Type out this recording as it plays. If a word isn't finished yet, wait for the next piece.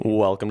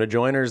Welcome to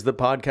Joiners, the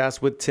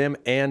podcast with Tim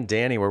and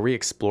Danny, where we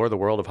explore the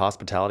world of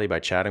hospitality by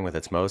chatting with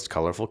its most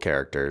colorful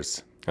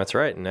characters. That's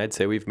right, and I'd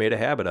say we've made a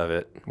habit of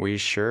it. We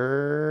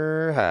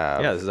sure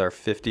have. Yeah, this is our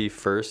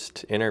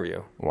 51st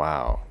interview.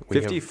 Wow.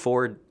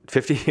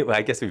 50, well,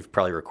 I guess we've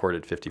probably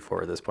recorded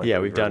 54 at this point. Yeah,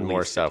 we've done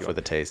more stuff with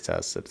the taste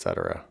tests,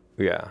 etc.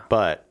 Yeah.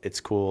 But it's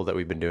cool that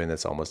we've been doing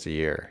this almost a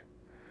year.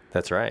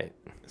 That's right.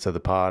 So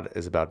the pod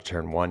is about to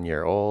turn 1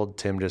 year old.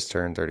 Tim just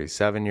turned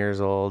 37 years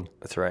old.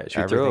 That's right.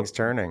 Everything's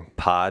turning.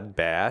 Pod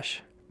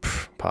bash.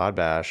 Pod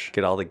bash.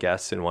 Get all the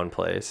guests in one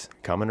place.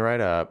 Coming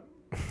right up.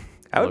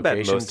 I would bet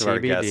Location most of our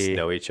TBD. guests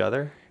know each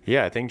other.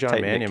 Yeah, I think John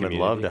Tight-knit Mannion would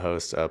community. love to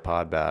host a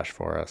pod bash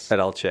for us. At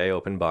El Che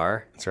Open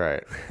Bar. That's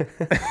right.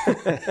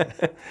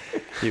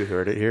 You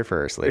heard it here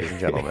first, ladies and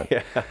gentlemen.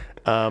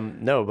 Yeah.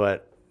 No,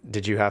 but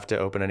did you have to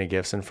open any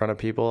gifts in front of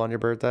people on your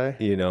birthday?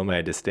 You know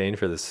my disdain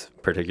for this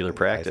particular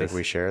practice. I think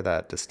we share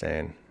that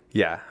disdain.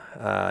 Yeah.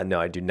 No,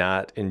 I do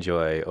not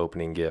enjoy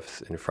opening gifts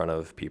in front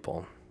of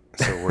people.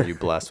 So were you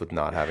blessed with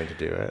not having to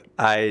do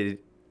it?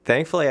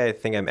 Thankfully, I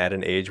think I'm at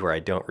an age where I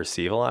don't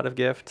receive a lot of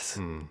gifts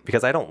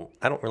because I don't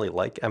really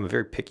like, I'm a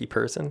very picky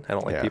person. I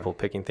don't like people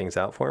picking things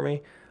out for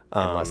me.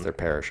 Unless they're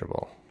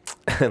perishable.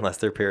 Unless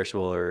they're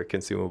perishable or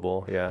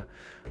consumable, yeah.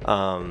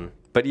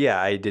 But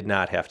yeah, I did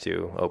not have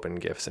to open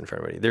gifts in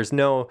front of anybody. This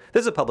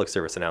is a public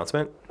service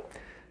announcement.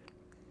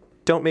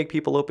 Don't make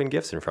people open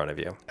gifts in front of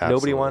you. Absolutely.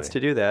 Nobody wants to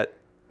do that.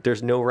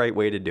 There's no right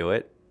way to do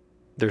it.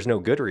 There's no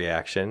good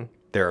reaction.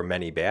 There are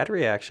many bad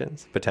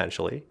reactions,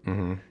 potentially.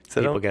 Mm-hmm.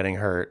 So people getting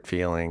hurt,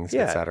 feelings,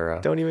 etc.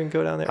 Don't even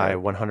go down there. I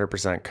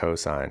 100%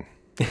 co-sign.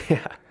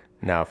 Yeah.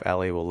 Now, if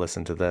Ellie will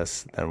listen to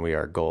this, then we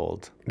are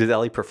gold. Does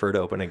Ellie prefer to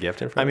open a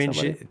gift in front of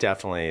somebody? She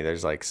definitely,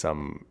 there's like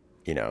some,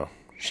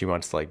 she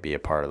wants to like be a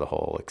part of the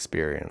whole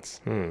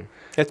experience.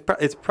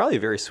 It's probably a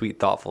very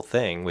sweet, thoughtful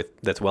thing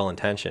that's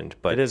well-intentioned,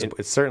 but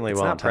it's certainly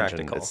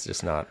well-intentioned. Not it's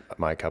just not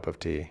my cup of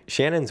tea.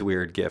 Shannon's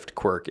weird gift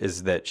quirk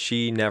is that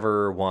she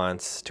never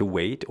wants to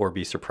wait or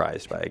be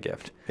surprised by a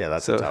gift. Yeah,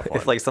 that's a tough one.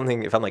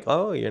 If I'm like,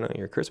 oh,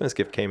 your Christmas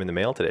gift came in the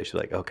mail today, she's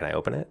like, oh, can I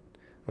open it?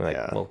 I'm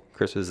like, well,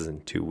 Christmas is in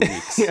 2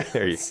 weeks.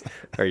 Yes.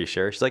 Are you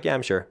sure? She's like, yeah,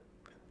 I'm sure.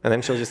 And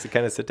then she'll just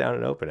kind of sit down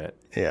and open it.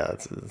 Yeah,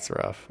 it's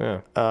rough.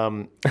 Yeah.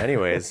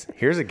 Anyways,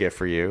 here's a gift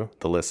for you,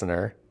 the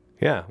listener.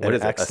 Yeah. What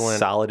is it? A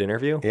solid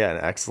interview? Yeah,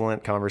 an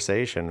excellent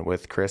conversation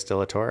with Kris De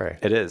La Torre.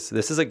 It is.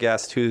 This is a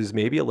guest who's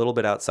maybe a little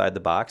bit outside the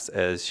box,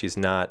 as she's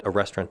not a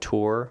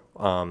restaurateur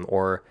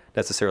or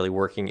necessarily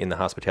working in the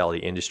hospitality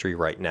industry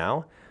right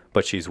now,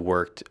 but she's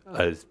worked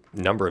a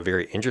number of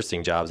very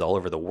interesting jobs all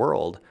over the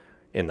world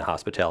in the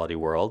hospitality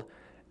world.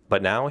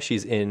 But now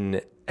she's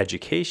in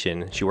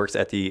education. She works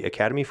at the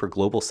Academy for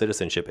Global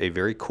Citizenship, a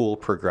very cool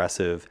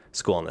progressive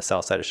school on the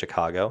south side of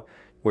Chicago,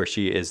 where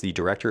she is the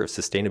director of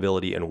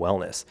sustainability and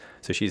wellness.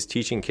 So she's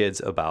teaching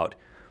kids about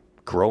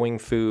growing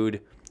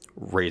food,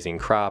 raising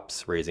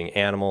crops, raising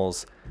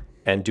animals,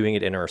 and doing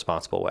it in a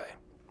responsible way.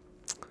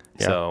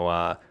 Yeah.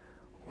 So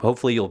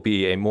hopefully you'll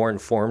be a more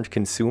informed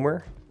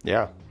consumer.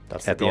 Yeah,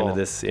 that's at the end of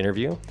this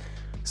interview.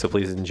 So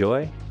please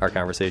enjoy our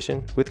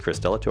conversation with Kris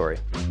De La Torre.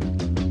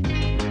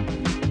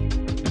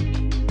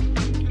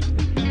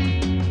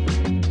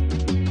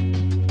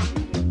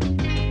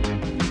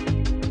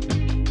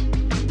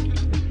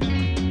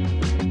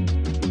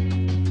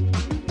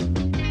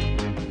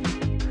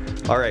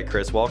 All right,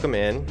 Kris, welcome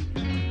in.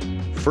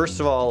 First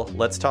of all,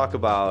 let's talk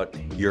about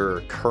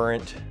your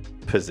current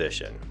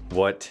position.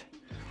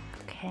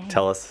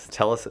 Tell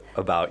us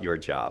about your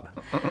job.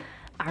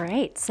 All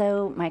right.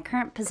 So my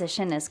current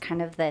position is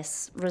kind of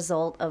this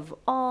result of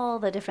all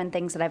the different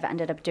things that I've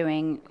ended up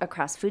doing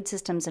across food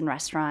systems and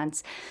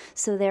restaurants.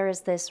 So there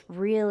is this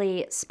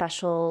really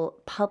special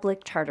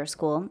public charter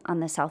school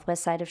on the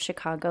southwest side of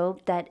Chicago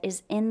that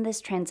is in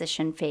this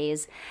transition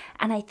phase.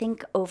 And I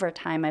think over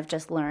time, I've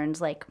just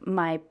learned like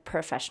my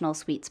professional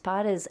sweet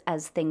spot is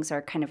as things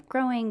are kind of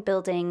growing,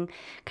 building,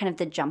 kind of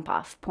the jump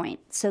off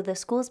point. So the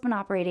school has been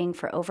operating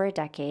for over a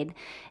decade.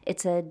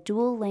 It's a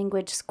dual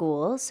language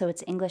school. So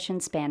it's English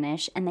and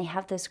Spanish, and they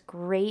have this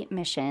great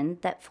mission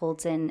that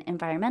folds in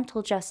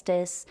environmental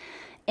justice,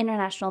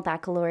 international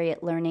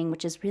baccalaureate learning,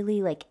 which is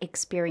really like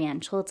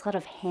experiential. It's a lot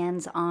of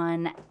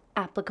hands-on,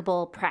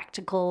 applicable,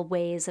 practical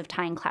ways of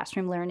tying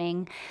classroom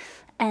learning.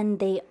 And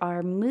they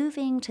are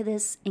moving to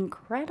this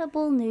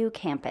incredible new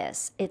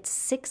campus. It's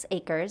 6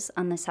 acres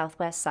on the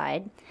southwest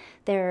side.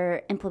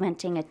 They're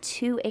implementing a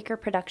 2-acre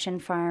production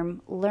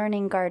farm,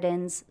 learning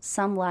gardens,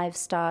 some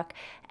livestock,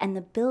 and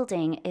the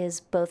building is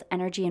both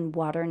energy and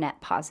water net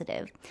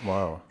positive.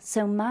 Wow.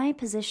 So my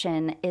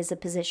position is a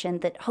position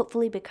that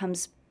hopefully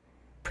becomes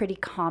pretty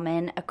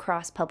common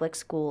across public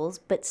schools,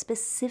 but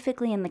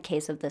specifically in the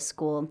case of this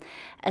school,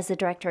 as the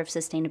director of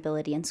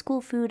sustainability and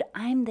school food,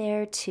 I'm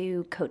there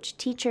to coach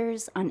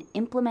teachers on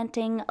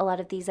implementing a lot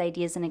of these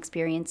ideas and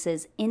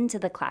experiences into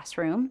the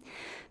classroom,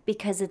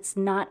 because it's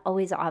not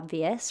always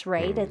obvious,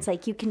 right? It's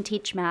like you can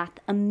teach math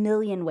a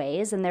million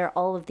ways, and there are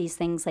all of these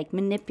things like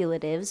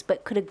manipulatives,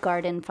 but could a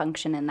garden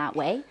function in that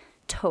way?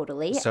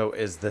 Totally. So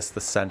is this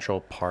the central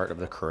part of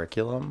the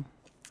curriculum?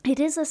 It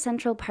is a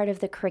central part of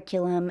the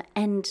curriculum,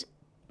 and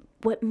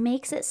what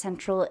makes it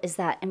central is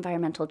that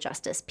environmental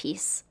justice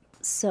piece.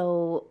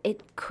 So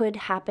it could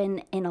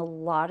happen in a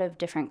lot of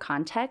different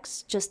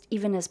contexts, just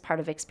even as part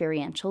of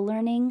experiential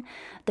learning.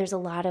 There's a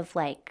lot of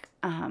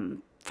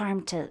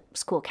farm to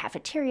school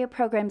cafeteria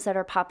programs that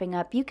are popping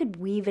up. You could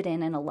weave it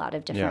in a lot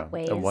of different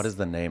ways. And what is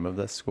the name of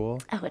this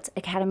school? Oh, it's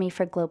Academy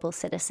for Global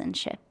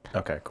Citizenship.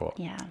 Okay, cool.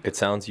 Yeah. It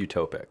sounds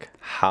utopic.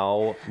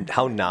 How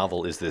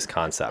novel is this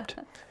concept?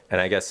 And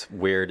I guess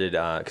where did,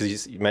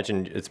 because you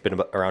mentioned it's been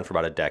around for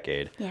about a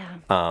decade. Yeah.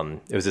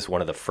 Was this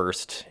one of the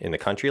first in the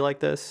country like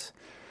this?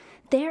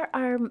 There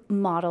are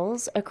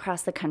models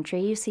across the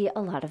country. You see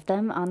a lot of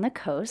them on the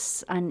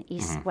coasts, on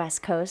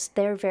West Coast.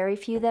 There are very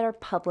few that are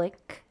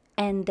public,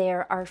 and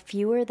there are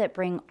fewer that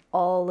bring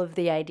all of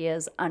the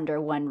ideas under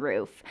one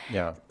roof.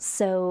 Yeah.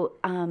 So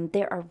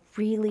there are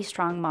really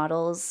strong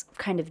models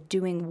kind of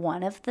doing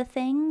one of the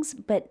things,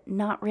 but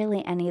not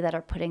really any that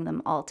are putting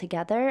them all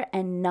together,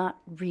 and not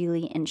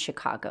really in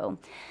Chicago.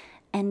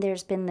 And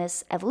there's been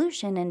this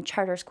evolution in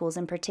charter schools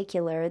in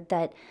particular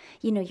that,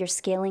 you're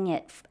scaling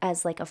it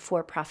as like a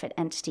for-profit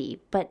entity.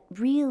 But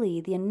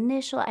really, the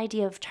initial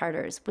idea of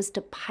charters was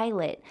to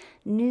pilot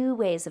new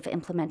ways of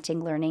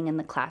implementing learning in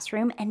the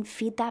classroom and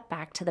feed that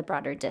back to the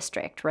broader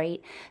district,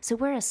 right? So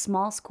we're a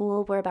small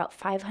school. We're about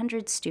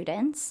 500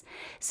 students.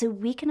 So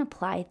we can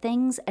apply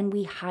things, and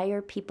we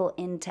hire people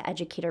into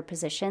educator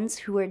positions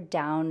who are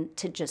down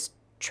to just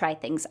try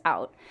things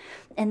out.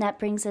 And that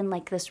brings in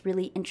this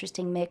really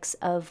interesting mix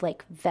of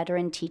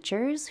veteran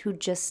teachers who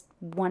just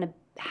want to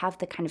have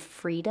the kind of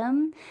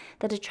freedom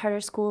that a charter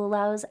school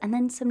allows, and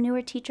then some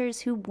newer teachers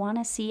who want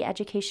to see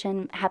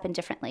education happen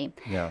differently.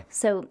 Yeah.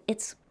 So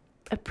it's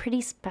a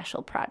pretty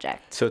special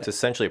project. So it's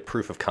essentially a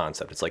proof of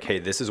concept. It's like, hey,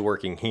 this is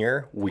working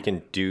here. We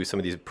can do some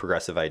of these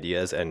progressive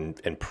ideas and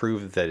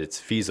prove that it's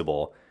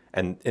feasible,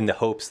 and in the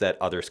hopes that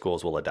other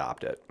schools will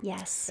adopt it.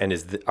 Yes. And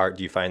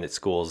do you find that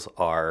schools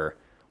are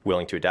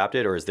willing to adapt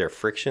it, or is there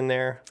friction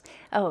there?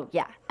 Oh,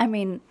 yeah. I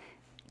mean,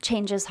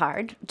 change is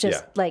hard,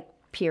 just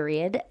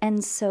period.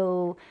 And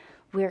so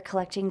we're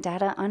collecting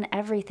data on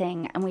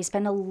everything, and we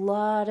spend a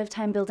lot of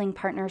time building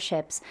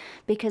partnerships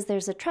because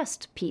there's a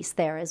trust piece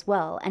there as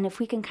well. And if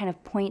we can kind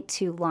of point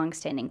to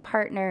longstanding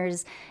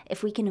partners,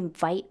 if we can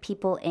invite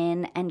people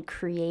in and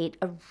create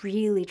a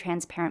really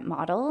transparent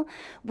model,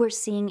 we're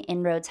seeing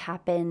inroads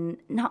happen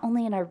not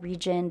only in our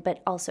region,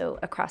 but also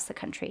across the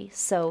country.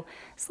 So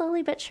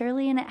slowly but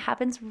surely, and it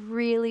happens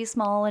really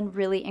small and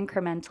really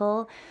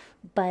incremental,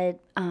 but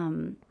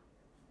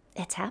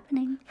it's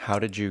happening. How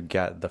did you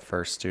get the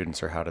first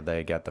students, or how did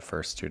they get the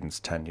first students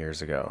 10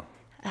 years ago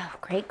Oh,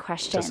 great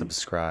question. to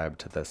subscribe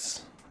to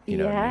this,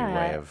 new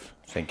way of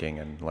thinking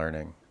and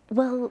learning?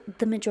 Well,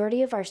 the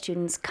majority of our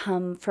students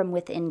come from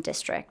within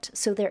district.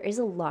 So there is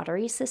a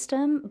lottery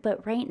system,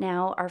 but right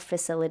now our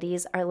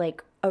facilities are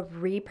like a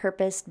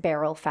repurposed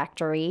barrel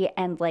factory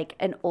and like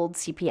an old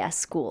CPS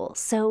school.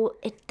 So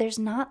there's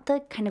not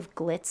the kind of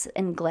glitz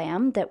and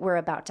glam that we're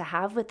about to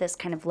have with this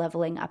kind of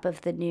leveling up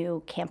of the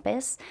new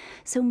campus.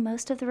 So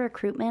most of the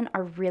recruitment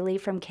are really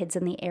from kids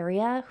in the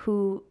area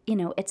who,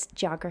 it's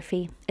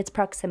geography, it's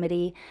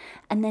proximity.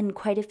 And then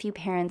quite a few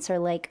parents are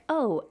like,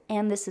 oh,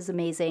 and this is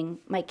amazing.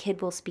 My kid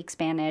will speak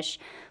Spanish.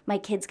 My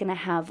kid's going to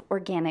have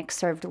organic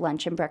served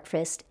lunch and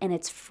breakfast, and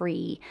it's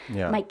free.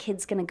 Yeah. My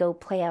kid's going to go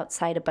play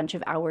outside a bunch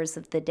of hours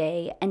of the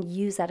day and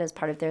use that as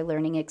part of their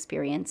learning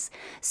experience.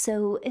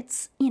 So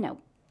it's,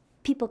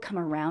 people come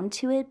around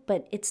to it,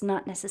 but it's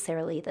not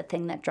necessarily the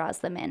thing that draws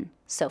them in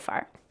so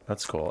far.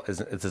 That's cool. Is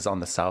this on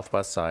the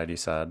southwest side, you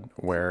said?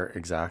 Where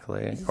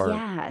exactly? Or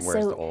Yeah,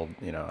 where's so the old,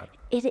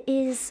 It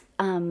is,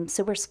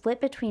 so we're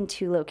split between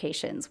two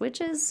locations,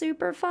 which is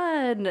super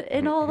fun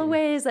in all the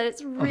ways that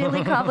it's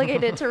really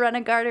complicated to run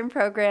a garden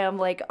program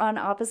like on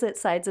opposite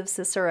sides of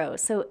Cicero.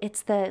 So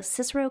it's the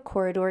Cicero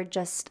corridor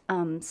just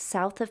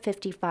south of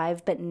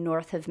 55, but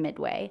north of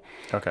Midway.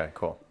 Okay,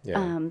 cool.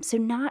 Yeah. So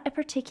not a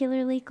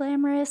particularly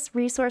glamorous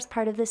resource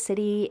part of the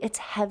city. It's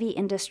heavy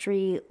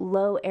industry,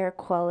 low air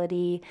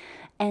quality,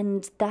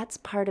 and that's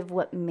part of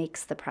what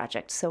makes the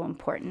project so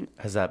important.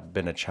 Has that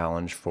been a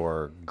challenge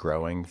for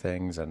growing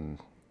things and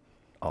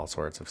all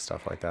sorts of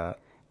stuff like that?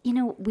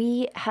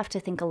 We have to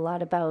think a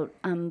lot about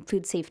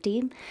food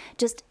safety.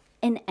 Just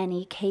in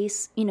any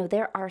case,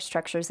 there are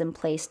structures in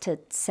place to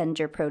send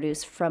your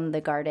produce from the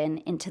garden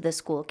into the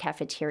school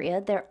cafeteria.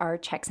 There are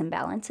checks and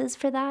balances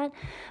for that,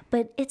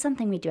 but it's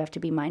something we do have to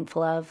be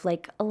mindful of,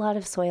 like a lot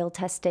of soil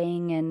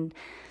testing and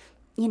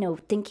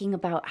thinking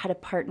about how to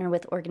partner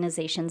with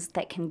organizations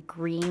that can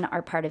green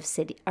our part of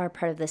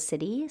the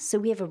city. So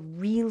we have a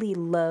really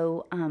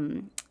low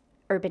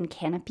urban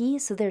canopy,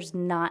 so there's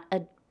not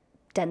a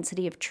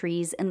density of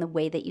trees in the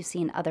way that you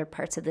see in other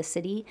parts of the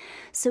city.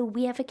 So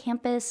we have a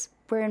campus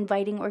we're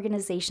inviting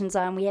organizations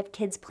on. We have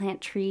kids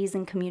plant trees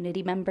and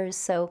community members.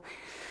 So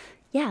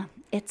yeah,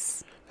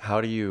 it's...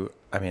 How do you,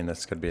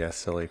 this could be a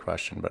silly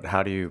question, but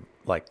how do you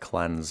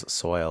cleanse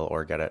soil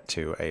or get it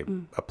to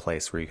a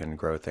place where you can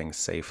grow things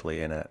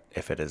safely in it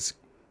if it is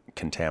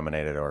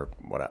contaminated or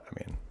what?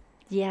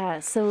 Yeah,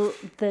 so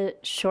the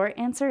short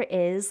answer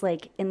is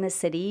like in the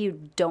city,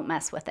 you don't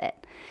mess with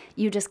it.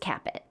 You just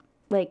cap it.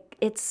 Like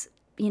it's,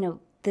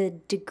 the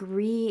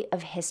degree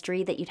of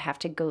history that you'd have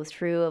to go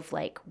through of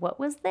like, what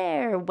was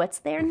there? What's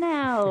there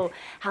now?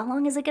 How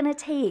long is it going to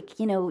take?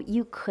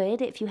 You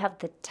could, if you have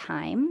the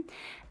time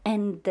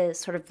and the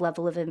sort of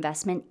level of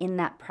investment in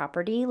that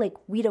property, like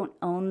we don't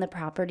own the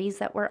properties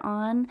that we're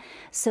on.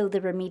 So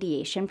the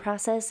remediation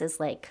process is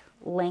like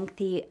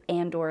lengthy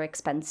and or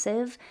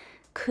expensive.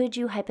 Could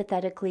you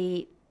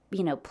hypothetically,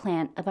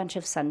 plant a bunch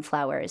of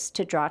sunflowers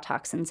to draw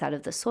toxins out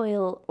of the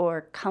soil,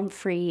 or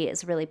comfrey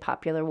is a really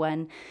popular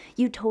one?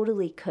 You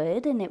totally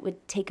could, and it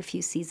would take a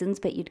few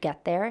seasons, but you'd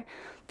get there.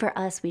 For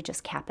us, we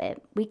just cap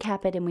it. We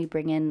cap it and we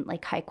bring in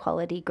like high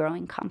quality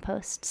growing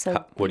compost.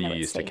 So What do you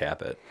use to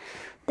cap it?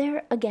 There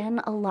are,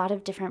 again, a lot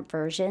of different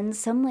versions,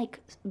 some like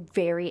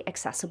very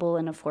accessible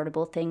and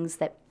affordable things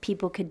that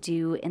people could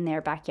do in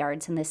their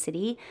backyards in the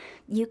city.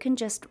 You can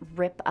just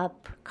rip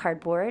up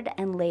cardboard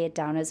and lay it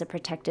down as a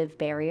protective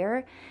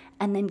barrier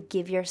and then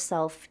give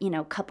yourself,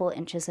 a couple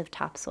inches of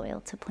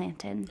topsoil to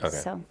plant in. Okay.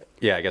 So,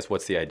 yeah, I guess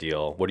what's the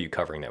ideal? What are you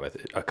covering that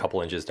with? A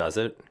couple inches does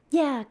it?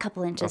 yeah, a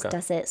couple inches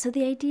does it. So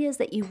the idea is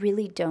that you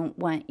really don't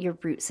want your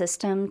root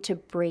system to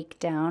break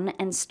down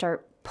and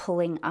start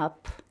pulling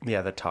up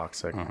the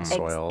toxic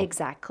soil.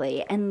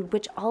 Exactly. And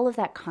which all of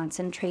that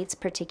concentrates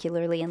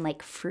particularly in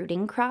like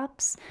fruiting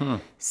crops.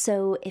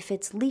 So if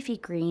it's leafy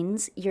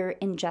greens, you're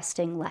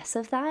ingesting less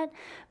of that.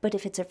 But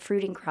if it's a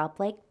fruiting crop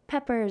like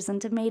peppers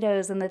and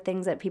tomatoes and the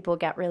things that people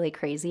get really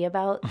crazy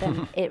about,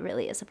 then it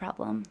really is a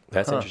problem.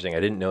 That's interesting. I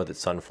didn't know that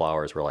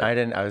sunflowers were like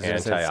I was gonna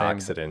say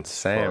antioxidants.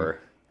 same. For,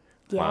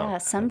 Yeah, wow.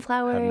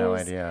 sunflowers, I had no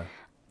idea.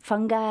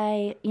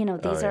 fungi,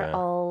 these are yeah.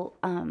 all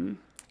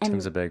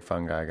Tim's a big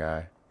fungi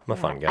guy. I'm a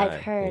fun guy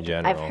in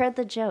general. I've heard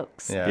the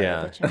jokes.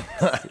 Yeah.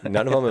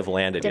 None of them have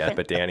landed yet,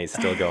 but Danny's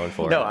still going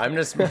for it. No, I'm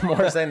just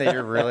more saying that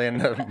you're really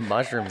into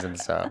mushrooms and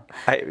stuff.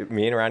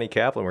 Me and Ronnie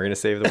Kaplan, we're going to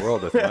save the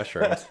world with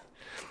mushrooms.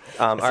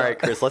 All right,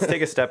 Kris, let's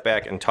take a step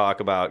back and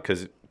talk about,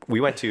 because we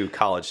went to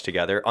college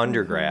together,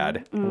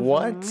 undergrad.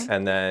 What?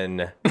 And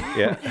then,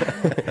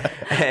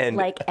 and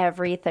Like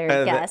every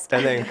third guest.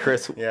 And then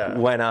Kris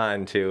went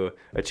on to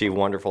achieve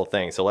wonderful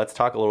things. So let's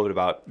talk a little bit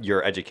about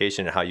your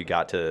education and how you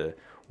got to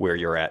where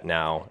you're at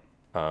now,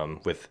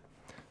 with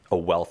a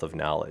wealth of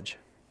knowledge.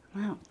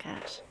 Oh,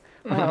 gosh.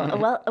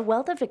 Well, a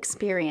wealth of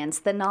experience.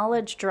 The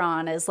knowledge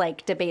drawn is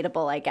like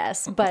debatable, I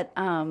guess. But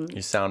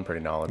You sound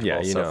pretty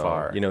knowledgeable so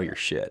far. You know your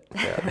shit.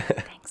 Yeah.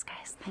 thanks,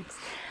 guys. Thanks.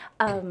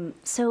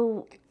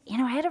 So,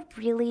 I had a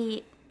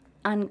really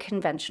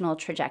unconventional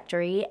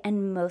trajectory,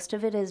 and most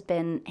of it has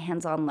been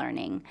hands-on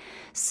learning.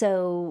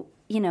 So,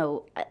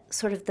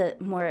 sort of the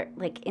more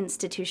like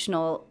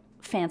institutional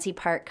fancy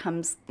part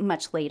comes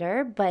much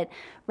later, but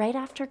right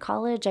after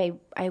college, I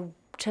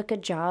took a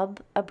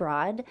job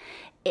abroad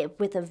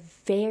with a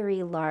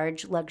very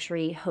large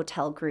luxury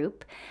hotel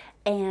group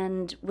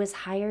and was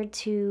hired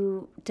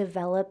to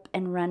develop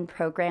and run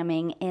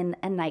programming in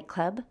a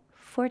nightclub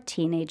for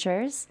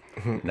teenagers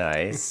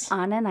Nice.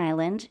 on an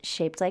island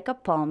shaped like a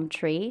palm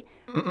tree,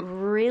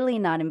 really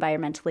not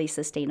environmentally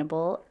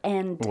sustainable.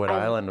 And What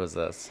island was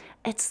this?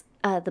 it's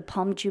the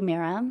Palm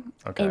Jumeirah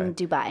in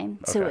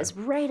Dubai. So it was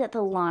right at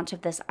the launch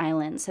of this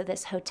island. So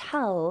this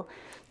hotel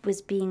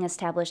was being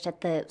established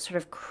at the sort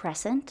of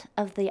crescent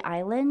of the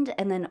island,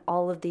 and then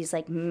all of these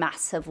like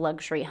massive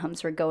luxury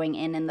homes were going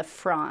in the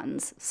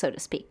fronds, so to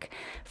speak.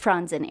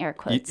 Fronds in air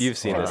quotes. You've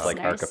seen for this like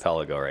listeners.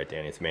 archipelago, right,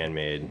 Danny? It's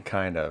man-made.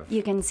 Kind of.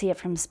 You can see it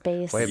from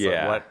space. Wait,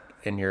 Yeah. but what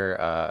in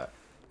your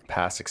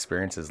past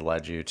experiences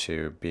led you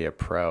to be a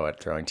pro at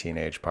throwing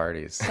teenage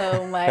parties?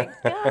 Oh my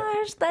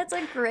gosh, that's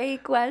a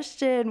great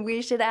question.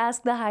 We should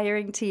ask the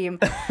hiring team.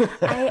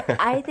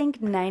 I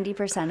think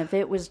 90% of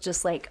it was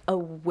just like a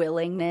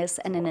willingness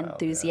and an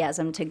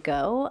enthusiasm to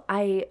go.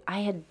 I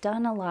had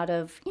done a lot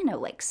of,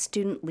 like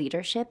student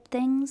leadership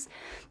things.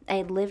 I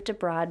had lived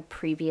abroad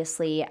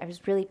previously. I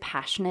was really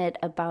passionate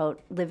about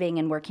living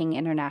and working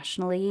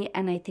internationally.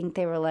 And I think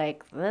they were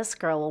like, this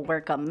girl will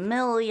work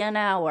 1,000,000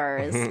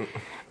 hours.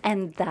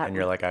 And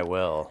you're like, I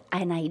will.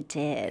 And I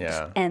did.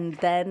 Yeah. And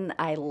then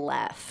I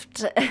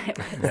left.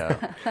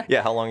 Yeah.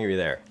 Yeah, how long were you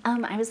there?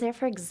 I was there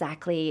for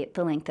exactly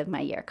the length of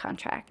my year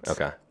contract.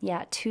 Okay.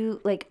 Yeah,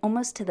 like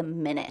almost to the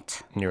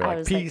minute. And you were I like,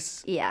 was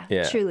peace. Yeah,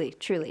 Yeah. truly.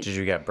 Did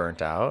you get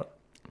burnt out?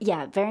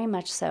 Yeah, very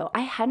much so. I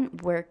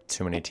hadn't worked,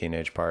 Too many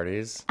teenage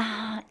parties?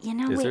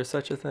 Is there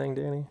such a thing,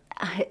 Danny?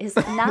 is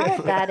not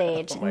at that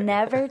age, Oh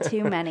never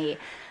too many.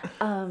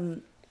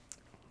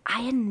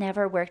 I had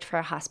never worked for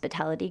a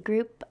hospitality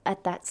group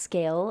at that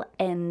scale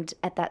and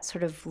at that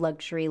sort of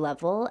luxury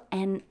level.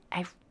 And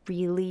I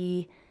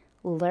really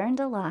learned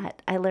a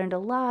lot. I learned a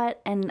lot,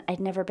 and I'd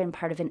never been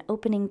part of an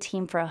opening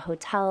team for a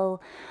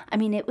hotel. I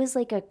mean, it was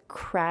like a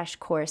crash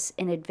course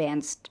in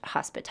advanced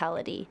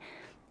hospitality.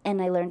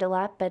 And I learned a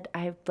lot, but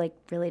I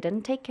really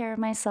didn't take care of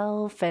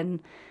myself, and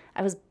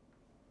I was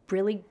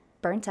really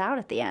burnt out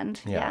at the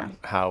end. Yeah.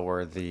 How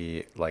were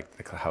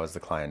how was the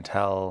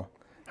clientele?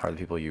 How are the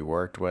people you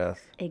worked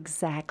with?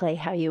 Exactly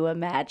how you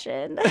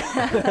imagine.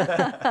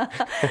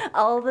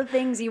 All the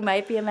things you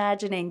might be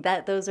imagining,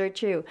 those are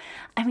true.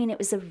 I mean, it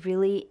was a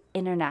really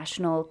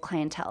international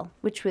clientele,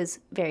 which was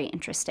very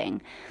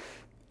interesting.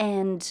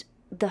 And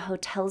the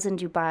hotels in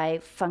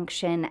Dubai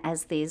function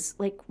as these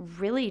like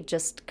really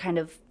just kind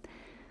of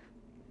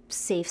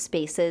safe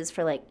spaces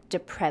for like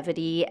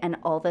depravity and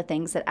all the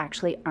things that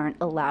actually aren't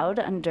allowed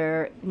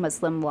under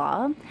Muslim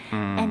law.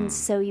 And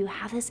so you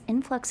have this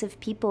influx of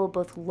people,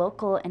 both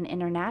local and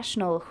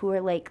international, who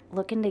are like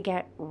looking to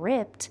get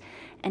ripped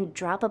and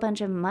drop a bunch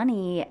of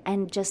money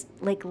and just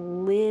like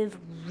live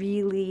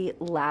really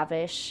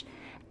lavish.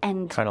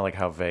 And Kind of like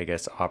how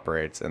Vegas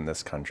operates in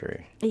this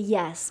country.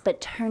 yes, but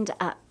turned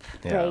up,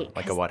 Yeah, right?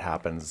 like 'Cause what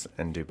happens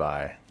in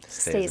Dubai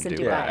Stays in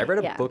Dubai. Yeah, I read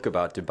a Yeah. book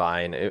about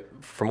Dubai, and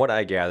from what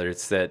I gathered,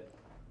 it's that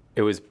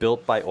it was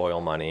built by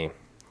oil money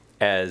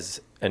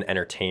as an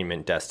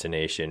entertainment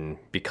destination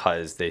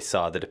because they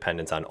saw the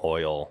dependence on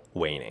oil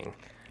waning.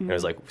 And it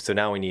was like, so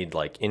now we need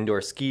like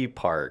indoor ski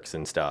parks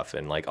and stuff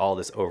and like all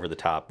this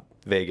over-the-top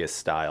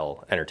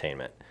Vegas-style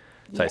entertainment.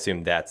 So I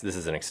assume this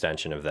is an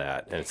extension of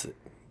that, and it's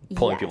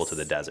pulling people to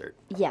the Yes. desert.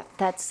 Yeah,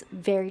 that's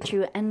very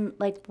true. And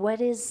like,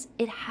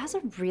 it has a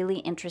really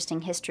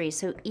interesting history.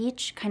 So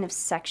each kind of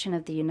section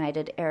of the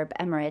United Arab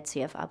Emirates,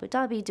 you have Abu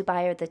Dhabi,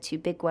 Dubai are the two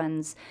big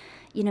ones.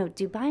 You know,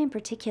 Dubai in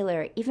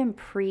particular, even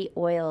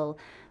pre-oil,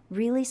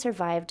 really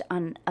survived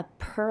on a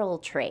pearl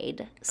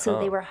trade. So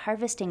they were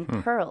harvesting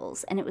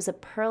pearls, and it was a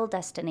pearl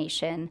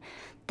destination.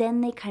 Then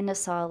they kind of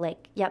saw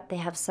like, yep, they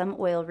have some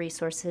oil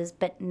resources,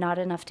 but not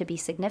enough to be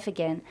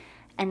significant.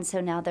 And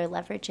so now they're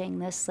leveraging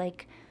this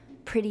like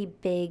pretty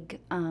big,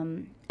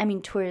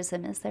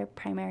 tourism is their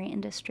primary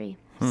industry.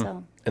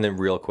 So And then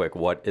real quick,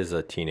 what is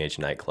a teenage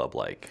nightclub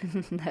like?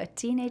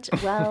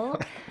 well,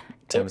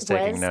 Tim's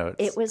taking notes.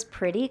 It was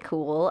pretty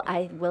cool,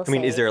 I will say. I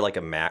mean, is there like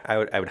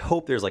I would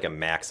hope there's like a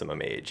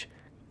maximum age.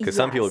 Because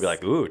some people would be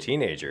Yes. like, ooh,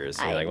 teenagers.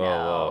 And you're like, I whoa,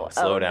 know. whoa,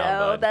 slow down,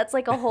 no, bud. that's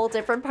like a whole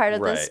different part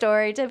of the Right.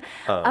 story, Tim.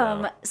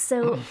 no.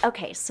 So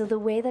the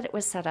way that it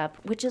was set up,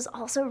 which is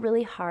also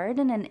really hard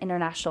in an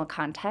international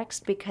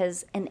context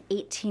because an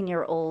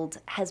 18-year-old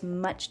has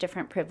much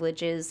different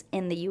privileges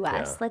in the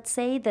US, Yeah. let's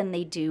say, than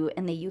they do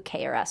in the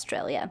UK or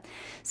Australia.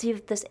 So you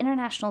have this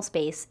international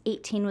space,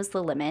 18 was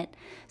the limit,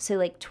 so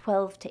like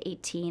 12 to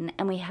 18,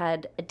 and we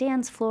had a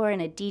dance floor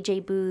and a DJ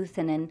booth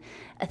and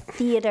a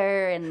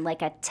theater and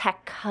like a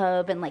tech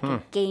hub and like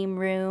a game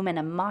room and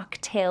a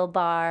mocktail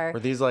bar. Were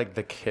these like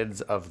the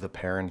kids of the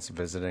parents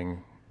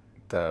visiting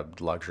the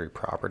luxury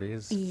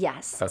properties?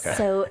 Yes. Okay.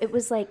 So it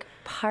was like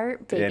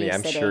part babysitting. Danny,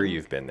 I'm sure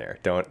you've been there.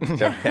 Don't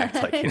act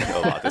like you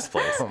know about this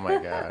place. Oh my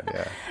God,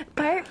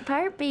 yeah.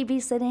 part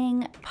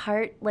babysitting,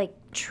 part like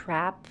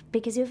trap,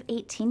 because you have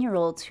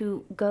 18-year-olds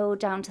who go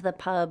down to the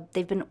pub.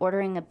 They've been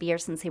ordering a beer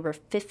since they were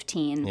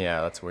 15.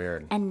 Yeah, that's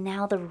weird. And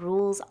now the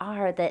rules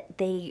are that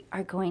they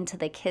are going to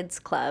the kids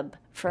club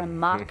for a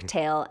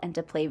mocktail and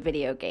to play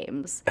video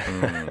games.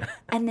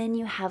 And then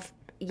you have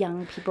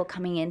young people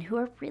coming in who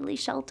are really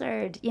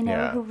sheltered,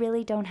 Yeah. who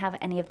really don't have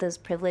any of those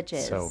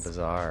privileges. So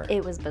bizarre.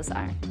 It was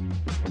bizarre.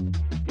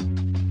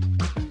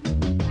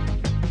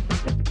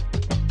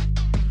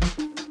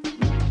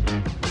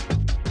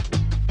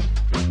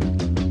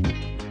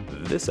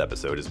 This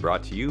episode is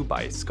brought to you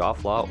by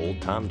Scofflaw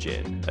Old Tom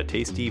Gin, a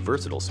tasty,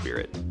 versatile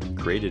spirit.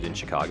 Created in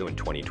Chicago in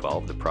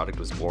 2012, the product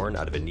was born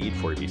out of a need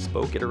for a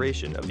bespoke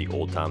iteration of the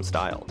Old Tom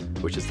style,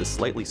 which is the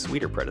slightly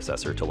sweeter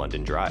predecessor to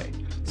London Dry.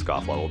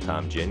 Scofflaw Old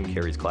Tom Gin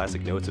carries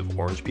classic notes of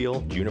orange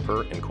peel,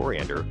 juniper, and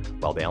coriander,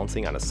 while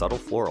balancing on a subtle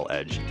floral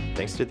edge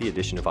thanks to the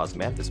addition of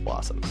osmanthus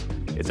blossoms.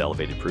 Its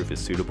elevated proof is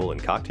suitable in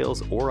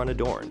cocktails or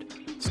unadorned.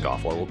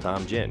 Scofflaw Old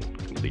Tom Gin,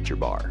 complete your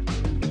bar.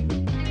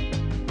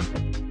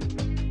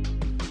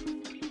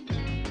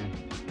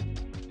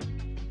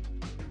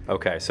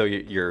 Okay, so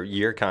your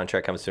year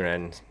contract comes to an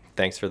end.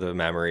 Thanks for the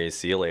memories.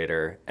 See you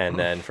later. And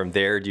then from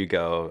there, do you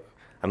go?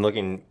 I'm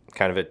looking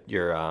kind of at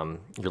your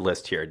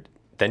list here.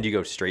 Then do you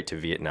go straight to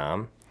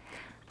Vietnam?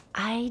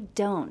 I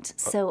don't.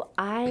 So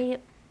I,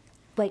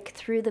 like,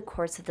 through the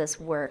course of this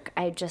work,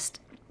 I just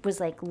was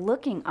like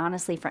looking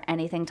honestly for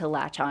anything to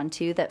latch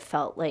onto that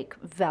felt like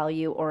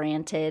value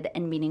oriented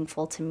and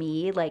meaningful to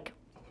me, like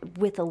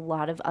with a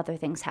lot of other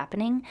things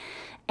happening.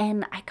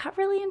 And I got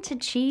really into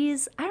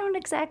cheese. I don't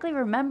exactly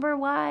remember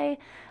why.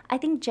 I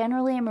think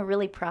generally I'm a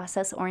really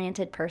process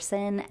oriented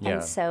person. Yeah.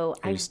 And so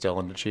Are you still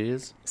into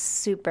cheese?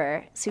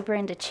 super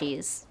into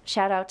cheese.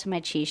 Shout out to my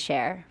cheese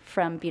share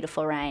from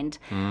Beautiful Rind.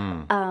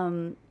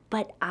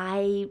 But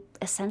I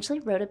essentially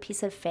wrote a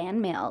piece of fan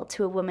mail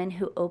to a woman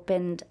who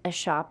opened a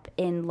shop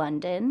in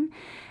London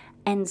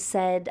and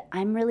said,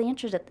 I'm really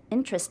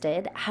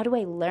interested. How do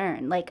I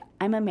learn? Like,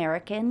 I'm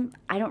American.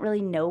 I don't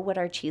really know what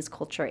our cheese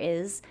culture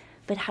is,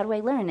 but how do I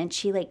learn? And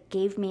she like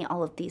gave me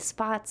all of these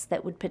spots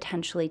that would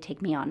potentially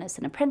take me on as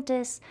an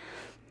apprentice.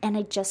 And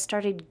I just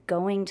started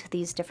going to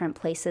these different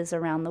places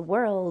around the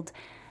world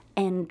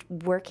and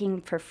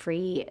working for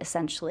free,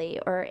 essentially,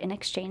 or in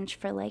exchange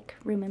for like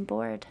room and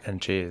board.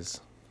 And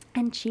cheese.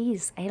 And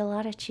cheese. I ate a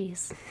lot of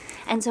cheese.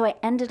 And so I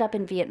ended up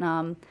in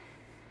Vietnam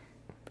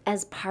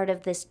as part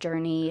of this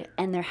journey,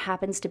 and there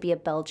happens to be a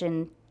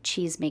Belgian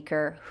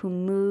cheesemaker who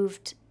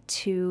moved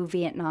to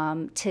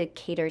Vietnam to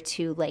cater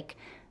to like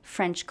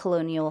French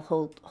colonial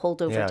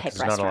holdover Yeah, type 'cause there's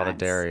restaurants. not a lot of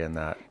dairy in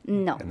that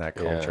No. in that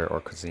culture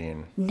or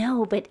cuisine.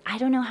 No, but I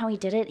don't know how he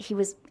did it. He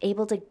was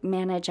able to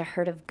manage a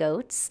herd of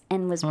goats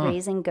and was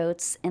raising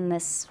goats in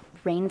this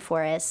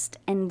rainforest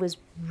and was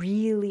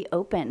really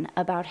open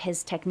about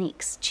his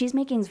techniques.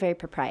 Cheesemaking is very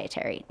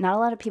proprietary. Not a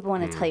lot of people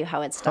want to tell you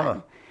how it's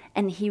done.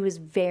 And he was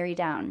very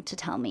down to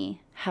tell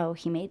me how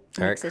he makes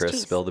All right, his Kris,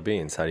 cheese. spill the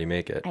beans. How do you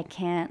make it? I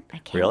can't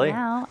Really?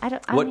 now. I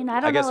don't What- know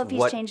I guess if he's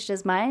what- changed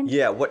his mind.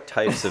 Yeah, what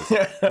types of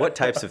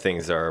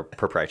things are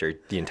proprietary?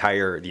 The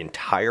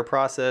entire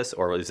process,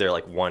 or is there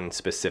like one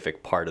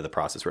specific part of the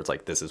process where it's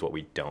like this is what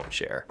we don't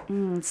share?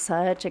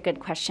 Such a good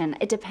question.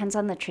 It depends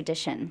on the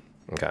tradition.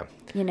 Okay.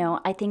 You know,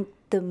 I think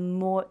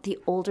the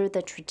older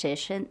the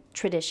tradition,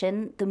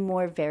 the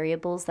more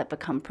variables that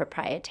become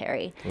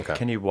proprietary. Okay.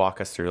 Can you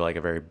walk us through like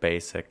a very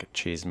basic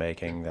cheese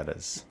making that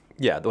is?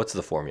 Yeah, what's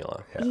the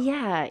formula?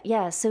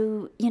 Yeah.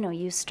 So,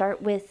 you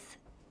start with,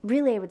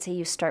 really, I would say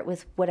you start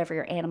with whatever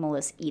your animal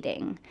is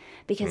eating,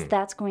 because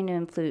that's going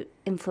to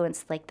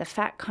influence like the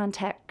fat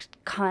content,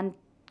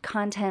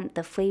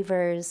 the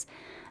flavors.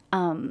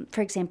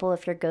 For example,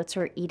 if your goats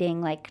are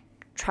eating like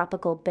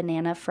tropical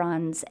banana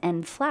fronds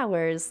and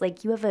flowers,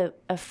 like you have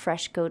a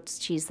fresh goat's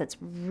cheese that's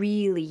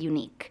really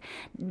unique,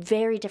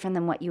 very different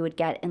than what you would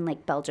get in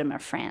like Belgium or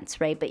France,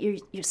 right? But you're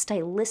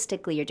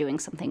stylistically you're doing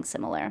something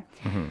similar.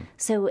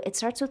 So it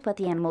starts with what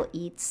the animal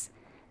eats,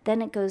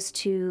 then it goes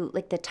to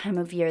like the time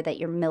of year that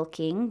you're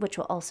milking, which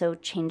will also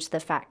change the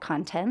fat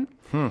content.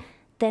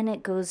 Then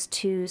it goes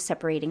to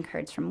separating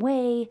curds from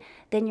whey.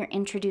 Then you're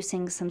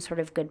introducing some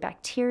sort of good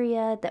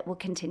bacteria that will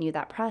continue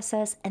that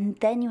process. And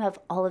then you have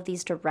all of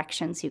these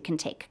directions you can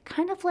take.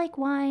 Kind of like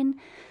wine,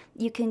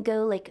 you can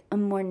go like a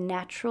more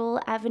natural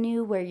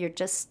avenue where you're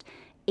just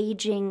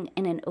aging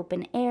in an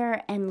open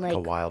air and like A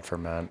wild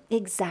ferment.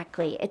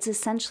 Exactly. It's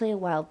essentially a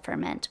wild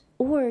ferment.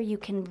 Or you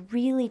can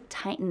really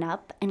tighten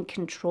up and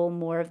control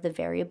more of the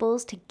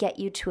variables to get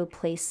you to a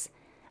place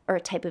or a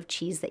type of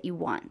cheese that you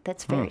want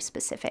that's very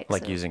specific.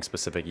 Like So- using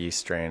specific yeast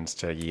strains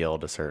to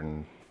yield a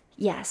certain.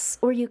 Yes,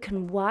 or you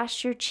can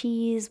wash your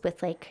cheese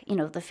with like,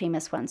 the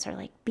famous ones are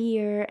like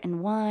beer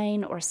and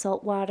wine or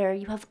salt water.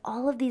 You have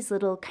all of these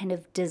little kind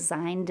of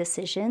design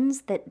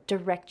decisions that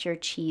direct your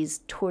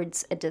cheese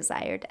towards a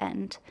desired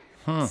end.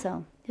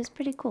 So it was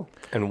pretty cool.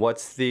 And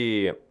what's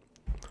the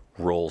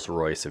Rolls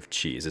Royce of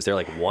cheese? Is there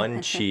like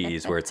one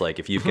cheese where it's like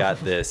if you've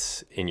got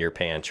this in your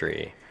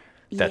pantry,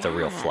 that's a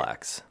real Yeah.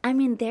 flex? I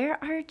mean, there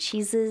are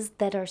cheeses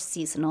that are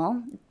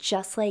seasonal,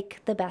 just like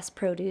the best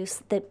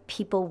produce that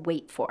people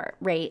wait for,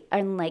 right?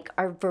 And like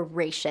are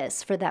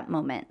voracious for that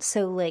moment.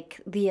 So like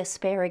the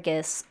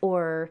asparagus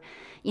or,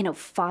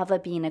 fava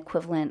bean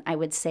equivalent, I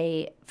would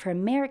say for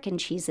American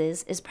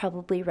cheeses is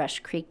probably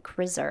Rush Creek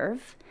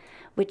Reserve,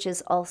 which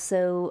is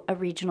also a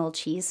regional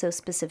cheese, so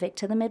specific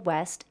to the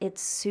Midwest.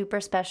 It's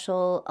super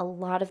special. A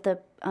lot of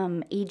the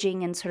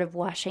aging and sort of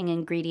washing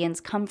ingredients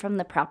come from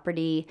the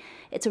property.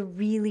 It's a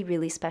really,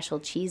 really special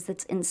cheese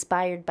that's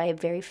inspired by a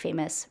very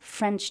famous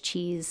French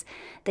cheese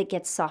that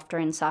gets softer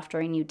and softer,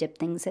 and you dip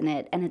things in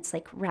it, and it's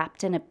like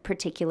wrapped in a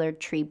particular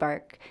tree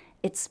bark.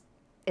 It's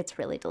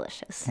really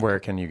delicious. Where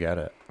can you get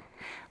it?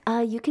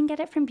 You can get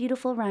it from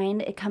Beautiful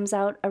Rind. It comes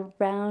out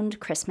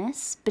around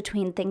Christmas,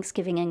 between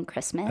Thanksgiving and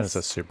Christmas. And it's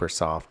a super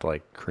soft,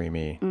 like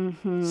creamy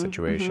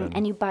situation.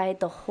 And you buy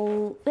the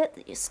whole,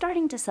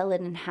 starting to sell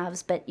it in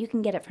halves, but you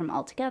can get it from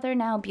Altogether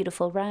now,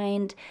 Beautiful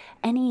Rind.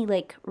 Any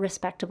like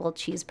respectable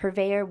cheese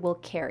purveyor will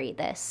carry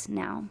this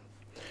now.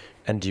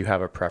 And do you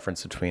have a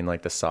preference between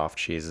like the soft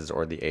cheeses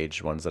or the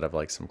aged ones that have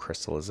like some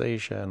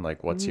crystallization?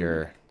 Like what's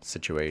your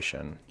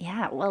situation?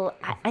 Yeah, well,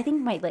 I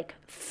think my like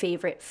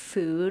favorite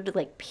food,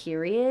 like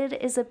period,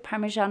 is a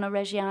Parmigiano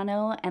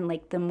Reggiano, and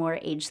like the more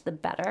aged, the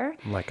better.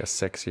 Like a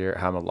 6 year,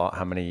 how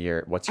many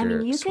year, what's I your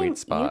mean, you sweet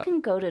spot?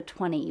 can go to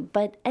 20,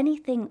 but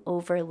anything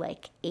over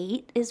like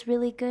 8 is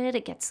really good.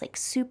 It gets like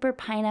super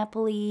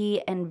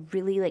pineapple-y and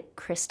really like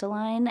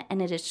crystalline,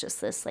 and it is just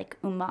this like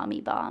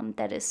umami bomb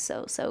that is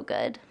so, so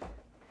good.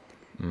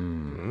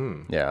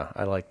 Yeah,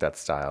 I like that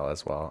style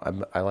as well.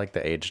 I like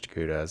the aged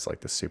Goudas,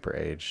 like the super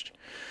aged.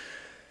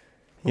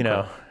 You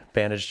know,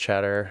 bandaged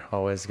cheddar,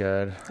 always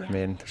good. Yeah. I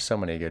mean, there's so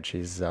many good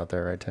cheeses out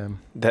there, right, Tim?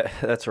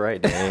 That's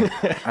right, Danny.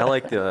 I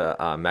like the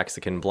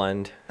Mexican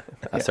blend,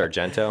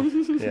 Sargento.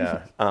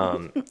 Yeah.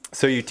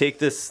 So you take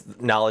this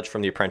knowledge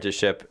from the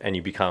apprenticeship and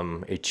you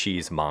become a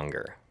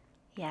cheesemonger.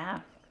 Yeah.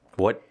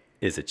 What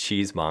is a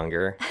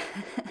cheesemonger,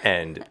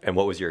 and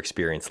what was your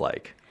experience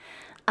like?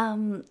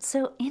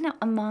 So,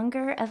 a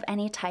monger of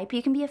any type,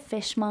 you can be a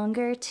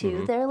fishmonger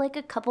too. There are like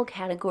a couple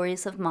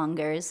categories of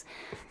mongers,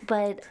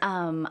 but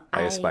I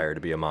aspire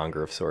to be a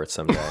monger of sorts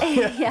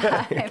someday.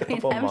 yeah, I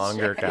mean, Couple I'm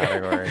monger sure.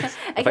 categories.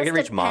 If I could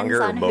reach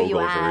monger or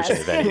mogul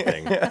version of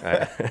anything.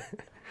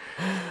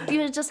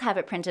 You just have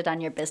it printed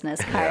on your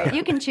business card.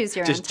 You can choose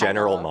your own Just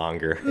general title.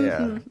 monger.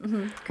 Yeah.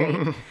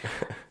 Great.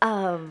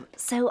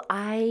 So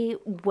I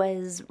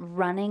was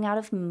running out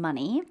of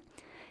money.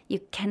 You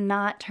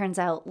cannot, turns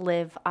out,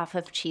 live off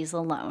of cheese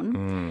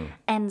alone.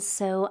 And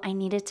so I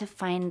needed to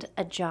find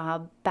a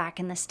job back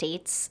in the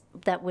States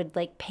that would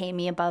like pay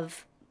me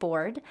above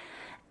board.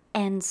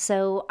 And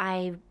so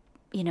I,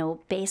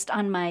 based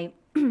on my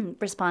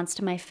response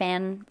to my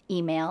fan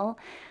email,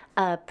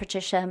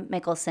 Patricia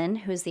Mickelson,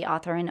 who's the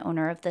author and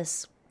owner of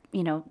this,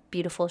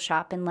 beautiful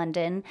shop in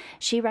London,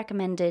 she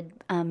recommended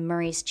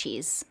Murray's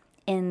Cheese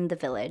in the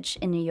Village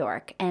in New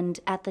York. And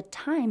at the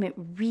time, it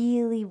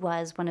really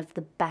was one of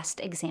the best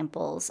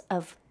examples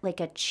of like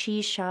a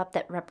cheese shop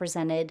that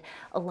represented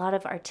a lot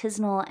of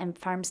artisanal and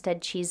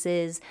farmstead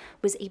cheeses,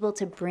 was able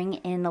to bring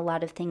in a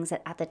lot of things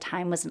that at the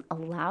time wasn't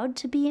allowed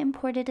to be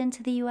imported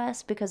into the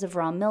US because of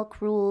raw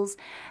milk rules.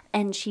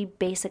 And she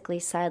basically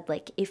said,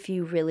 like, if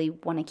you really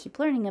want to keep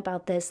learning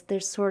about this,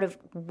 there's sort of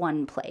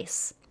one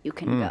place you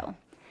can go.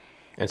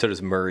 And so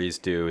does Murray's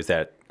do, is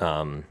that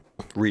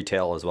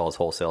retail as well as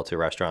wholesale to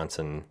restaurants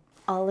and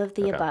all of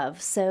the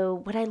above.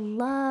 So what I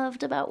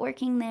loved about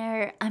working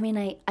there,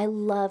 I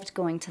loved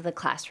going to the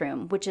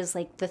classroom, which is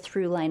like the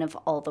through line of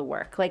all the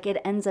work. Like it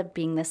ends up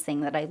being this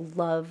thing that I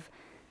love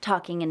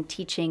talking and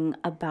teaching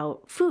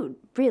about food,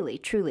 really,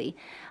 truly.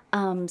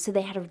 So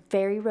they had a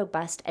very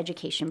robust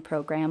education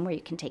program where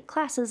you can take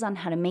classes on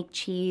how to make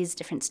cheese,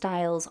 different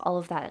styles, all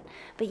of that.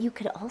 But you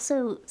could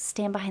also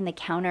stand behind the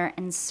counter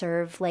and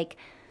serve like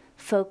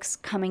folks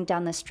coming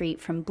down the street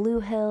from Blue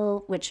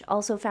Hill, which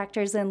also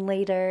factors in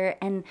later,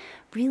 and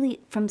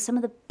really from some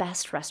of the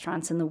best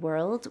restaurants in the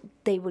world,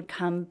 they would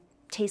come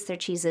taste their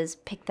cheeses,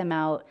 pick them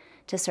out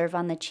to serve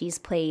on the cheese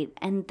plate,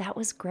 and that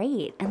was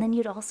great. And then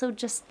you'd also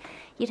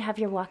you'd have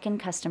your walk-in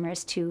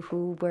customers too,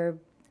 who were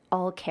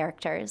all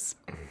characters.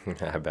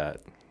 I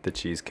bet. The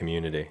cheese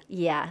community.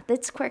 Yeah,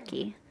 it's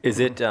quirky. Is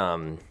it,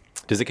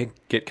 does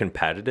it get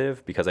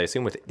competitive? Because I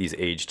assume with these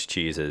aged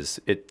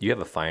cheeses, you have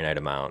a finite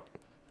amount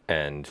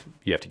and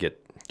you have to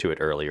get to it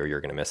early or you're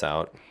going to miss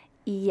out.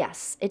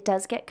 Yes, it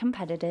does get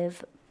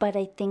competitive, but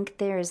I think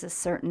there's a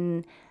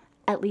certain,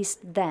 at least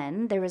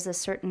then, there was a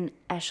certain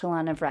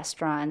echelon of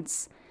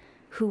restaurants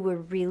who were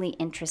really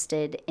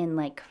interested in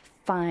like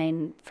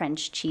fine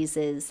French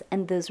cheeses,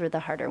 and those were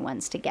the harder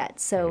ones to get.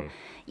 So,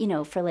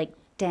 for like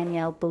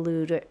Danielle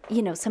Ballou,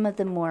 some of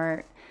the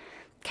more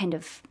kind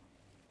of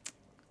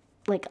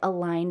like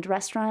aligned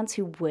restaurants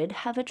who would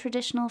have a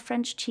traditional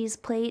French cheese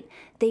plate,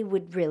 they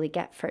would really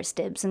get first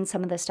dibs, and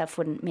some of the stuff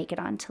wouldn't make it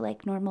onto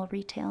like normal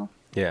retail.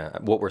 Yeah.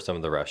 What were some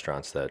of the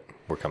restaurants that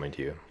were coming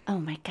to you? Oh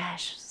my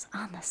gosh, it's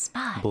on the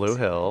spot. Blue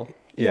Hill.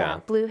 Yeah.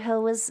 Blue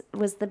Hill was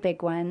the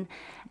big one.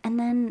 And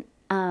then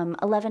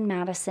 11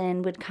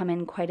 Madison would come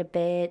in quite a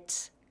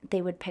bit.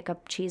 They would pick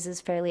up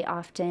cheeses fairly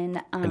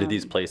often. And did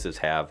these places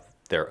have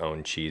their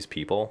own cheese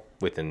people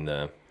within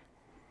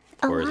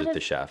or is it the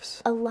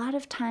chefs? A lot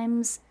of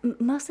times,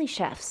 mostly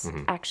chefs,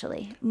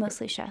 actually.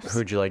 Mostly chefs.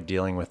 Who'd you like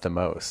dealing with the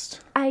most?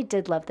 I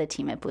did love the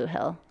team at Blue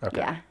Hill.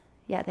 Okay.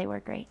 Yeah, they were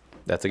great.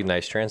 That's a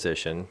nice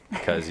transition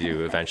because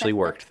you eventually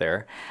worked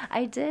there.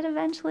 I did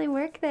eventually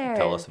work there.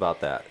 Tell us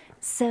about that.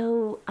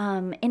 So,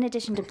 in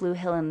addition to Blue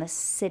Hill in the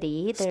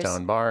city, there's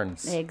Stone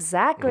Barns.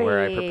 Exactly.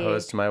 Where I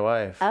proposed to my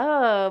wife.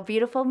 Oh,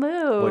 beautiful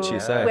move. What'd she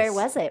say? Where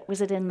was it?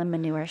 Was it in the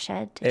manure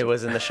shed? It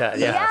was in the shed.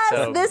 Yeah. Yes,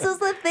 So, this is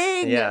the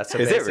thing. yeah. So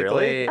Is it basically,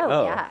 really?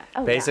 Oh, yeah.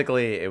 Oh,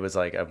 basically, it was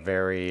like a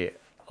very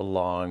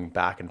long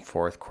back and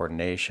forth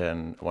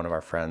coordination. One of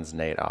our friends,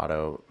 Nate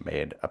Otto,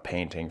 made a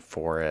painting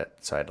for it,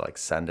 so I'd like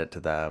send it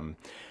to them.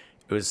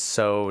 It was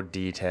so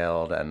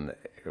detailed, and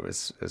it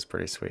was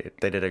pretty sweet.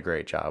 They did a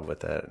great job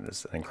with it. It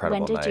was an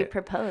incredible When night. did you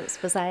propose?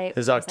 It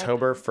was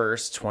October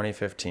 1st,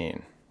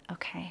 2015.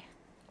 Okay.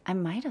 I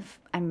might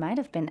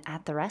have been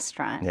at the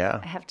restaurant. Yeah.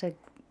 I have to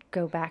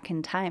go back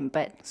in time,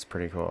 but It's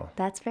pretty cool.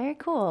 that's very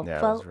cool.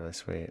 Yeah, well, it was really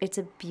sweet. it's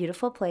a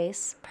beautiful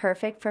place,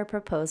 perfect for a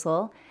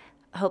proposal.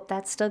 Hope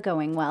that's still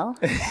going well.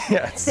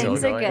 Yeah, it's still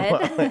Things are going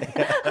good.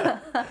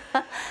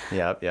 well.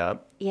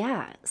 Yep.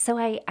 Yeah. So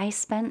I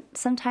spent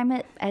some time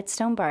at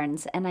Stone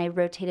Barns, and I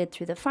rotated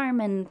through the farm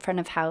and front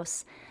of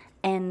house,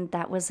 and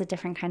that was a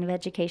different kind of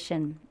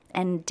education.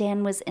 And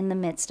Dan was in the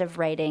midst of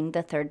writing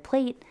the third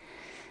plate.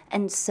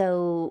 And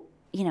so,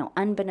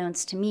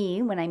 unbeknownst to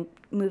me, when I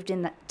moved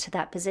to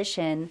that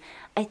position,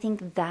 I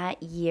think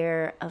that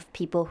year of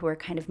people who were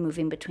kind of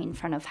moving between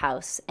front of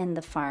house and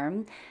the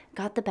farm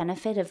got the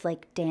benefit of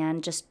like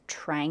Dan just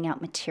trying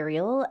out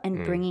material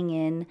and bringing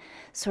in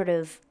sort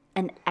of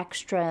an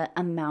extra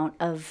amount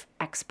of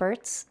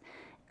experts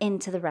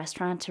into the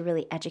restaurant to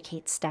really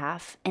educate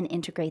staff and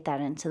integrate that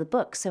into the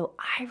book. So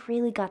I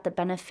really got the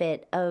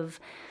benefit of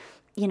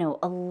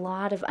a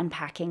lot of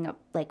unpacking of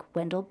like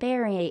Wendell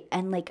Berry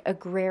and like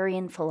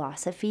agrarian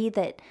philosophy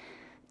that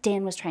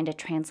Dan was trying to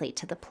translate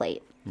to the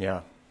plate.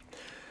 Yeah.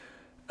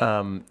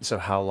 So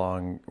how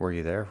long were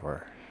you there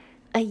for?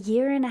 A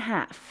year and a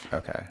half.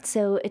 Okay.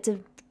 So it's a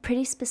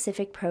pretty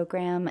specific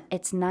program.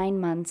 It's 9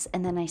 months,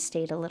 and then I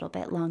stayed a little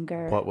bit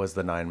longer. What was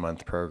the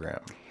 9-month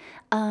program?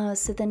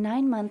 So the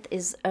 9-month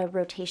is a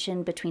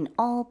rotation between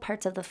all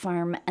parts of the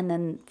farm and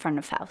then front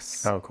of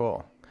house. Oh,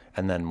 cool.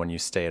 And then when you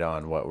stayed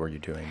on, what were you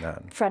doing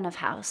then? Front of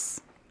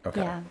house.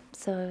 Okay. Yeah.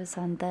 So I was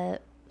on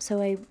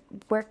so I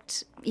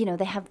worked,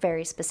 they have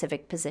very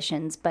specific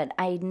positions, but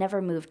I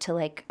never moved to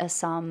like a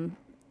SOM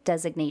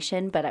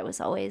designation, but I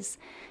was always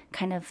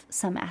kind of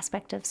some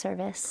aspect of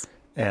service.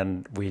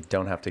 And we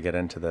don't have to get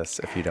into this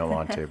if you don't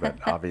want to, but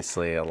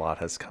obviously a lot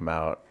has come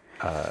out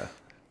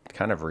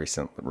kind of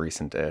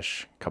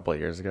recent-ish, a couple of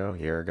years ago,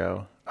 a year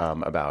ago,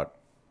 about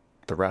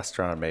the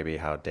restaurant, maybe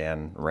how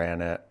Dan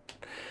ran it.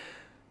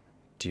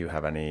 Do you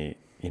have any,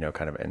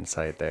 kind of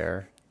insight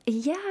there?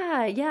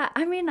 Yeah.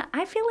 I mean,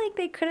 I feel like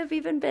they could have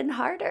even been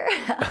harder.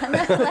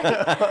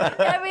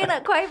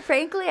 Quite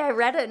frankly, I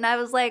read it and I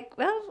was like,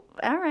 well,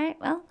 all right,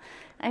 well,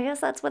 I guess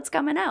that's what's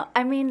coming out.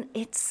 I mean,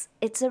 it's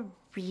a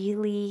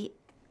really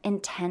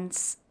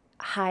intense,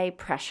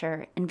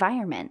 high-pressure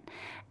environment.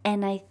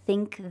 And I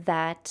think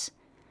that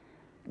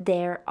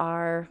there's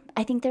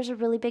a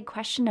really big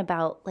question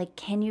about, like,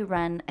 can you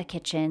run a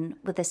kitchen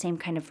with the same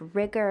kind of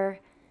rigor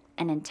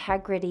and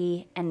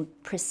integrity and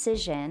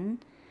precision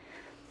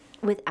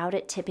without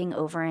it tipping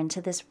over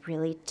into this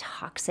really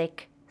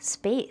toxic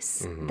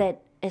space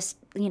that is,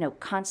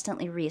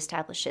 constantly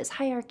reestablishes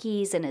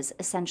hierarchies and is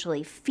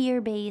essentially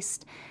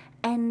fear-based.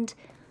 And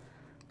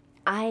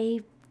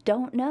I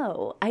don't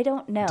know.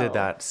 Did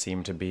that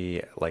seem to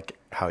be like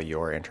how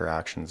your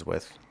interactions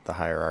with the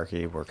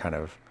hierarchy were kind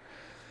of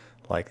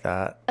like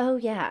that? Oh,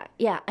 yeah.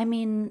 Yeah. I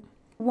mean,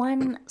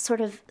 one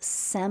sort of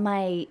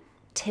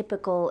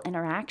semi-typical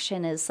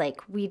interaction is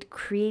like we'd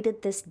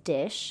created this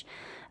dish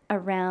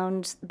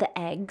around the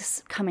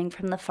eggs coming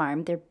from the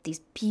farm. They're these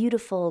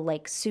beautiful,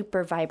 like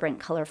super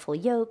vibrant, colorful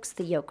yolks.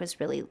 The yolk was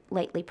really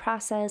lightly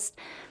processed.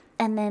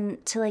 And then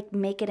to like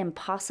make it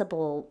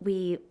impossible,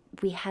 we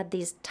had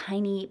these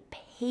tiny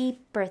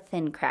paper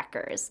thin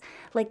crackers,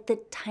 like the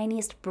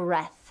tiniest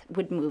breath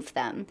would move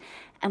them.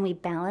 And we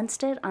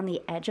balanced it on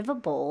the edge of a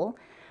bowl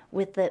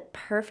with the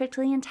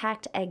perfectly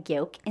intact egg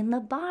yolk in the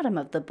bottom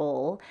of the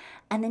bowl.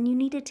 And then you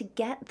needed to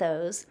get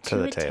those to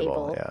the a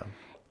table, yeah.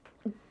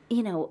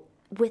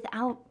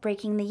 Without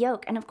breaking the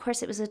yolk. And of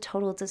course it was a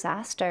total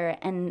disaster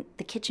and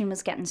the kitchen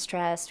was getting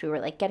stressed. We were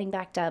like getting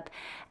backed up.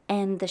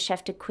 And the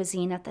chef de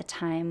cuisine at the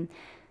time,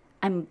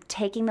 I'm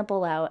taking the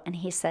bowl out and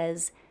he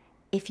says,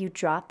 if you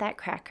drop that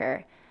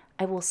cracker,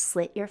 I will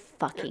slit your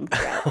fucking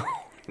throat.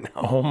 No.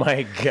 Oh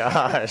my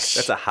gosh.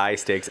 That's a high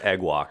stakes egg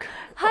walk.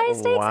 High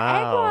stakes egg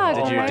walk.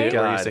 Did you right?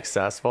 were you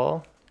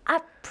successful?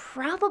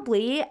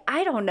 Probably.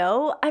 I don't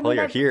know. Well,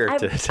 you're here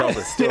to tell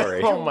the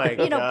story. Oh my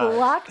god.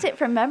 Blocked it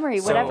from memory,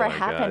 whatever my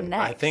happened God.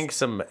 next. I think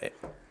some,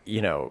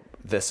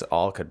 this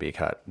all could be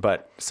cut,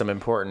 but some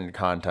important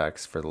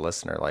context for the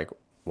listener, like,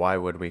 why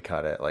would we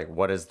cut it? Like,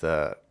 what is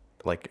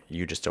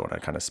you just don't want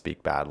to kind of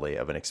speak badly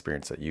of an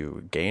experience that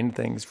you gained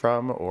things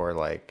from, or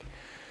like,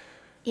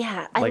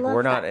 yeah, I like love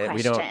we're not, that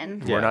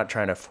question. we're not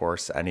trying to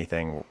force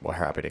anything. We're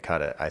happy to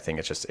cut it. I think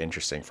it's just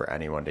interesting for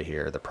anyone to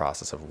hear the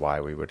process of why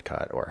we would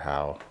cut or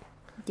how.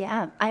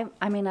 Yeah,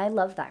 I mean, I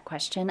love that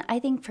question. I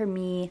think for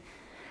me,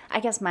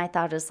 I guess my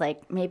thought is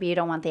like, maybe you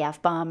don't want the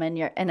F-bomb in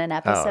an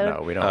episode. Oh,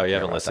 no, we don't. Oh, you care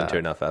haven't about listened that. to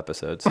enough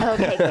episodes.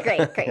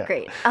 Okay,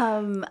 great.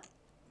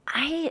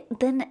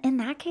 Then in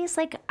that case,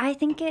 like, I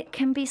think it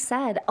can be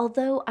said,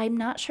 although I'm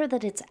not sure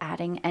that it's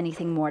adding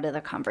anything more to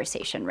the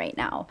conversation right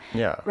now.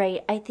 Yeah.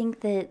 Right? I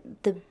think that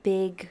the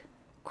big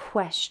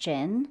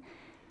question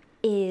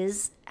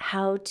is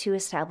how to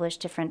establish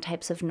different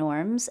types of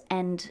norms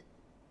and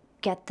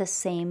get the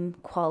same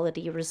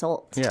quality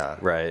result. Yeah.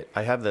 Right.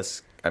 I have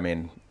this, I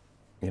mean,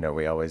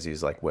 we always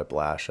use like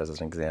Whiplash as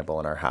an example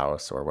in our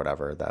house or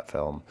whatever, that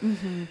film.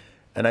 Mm-hmm.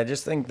 And I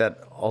just think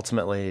that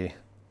ultimately,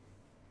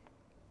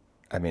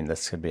 I mean,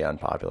 this could be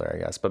unpopular,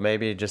 I guess, but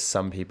maybe just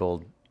some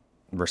people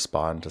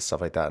respond to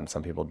stuff like that and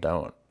some people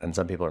don't. And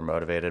some people are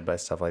motivated by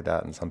stuff like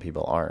that and some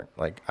people aren't.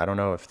 Like, I don't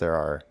know if there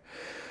are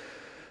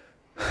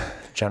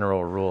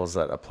general rules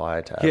that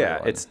apply to everyone. Yeah,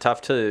 it's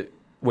tough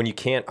when you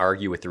can't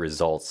argue with the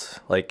results.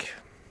 Like,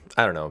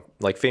 I don't know,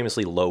 like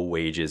famously low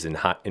wages in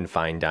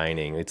fine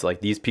dining. It's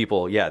like these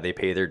people, yeah, they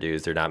pay their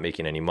dues. They're not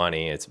making any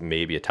money. It's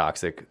maybe a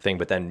toxic thing,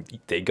 but then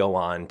they go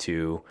on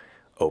to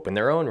open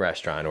their own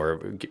restaurant or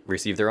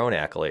receive their own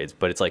accolades.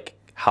 But it's like,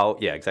 how,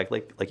 yeah,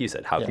 exactly like you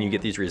said, how can you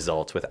get these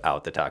results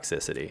without the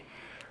toxicity?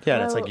 Yeah,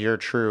 and it's like your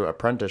true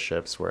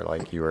apprenticeships where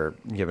like you were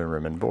given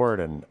room and board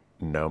and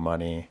no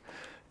money.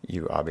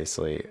 You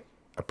obviously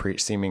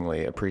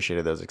seemingly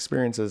appreciated those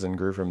experiences and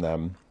grew from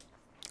them.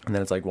 And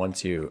then it's like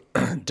once you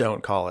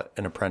don't call it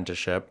an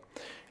apprenticeship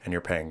and you're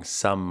paying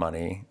some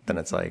money, then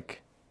it's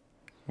like,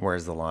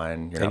 where's the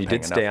line? You're And not you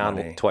paying did stay enough on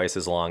money. twice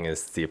as long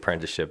as the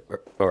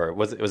apprenticeship, or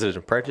was it an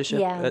apprenticeship?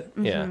 Yeah.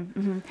 Yeah.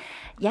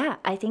 Yeah,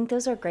 I think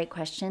those are great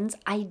questions.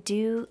 I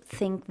do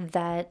think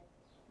that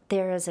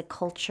there is a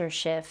culture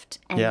shift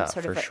and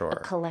sort of a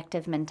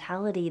collective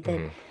mentality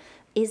that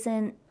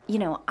isn't,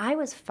 I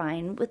was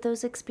fine with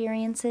those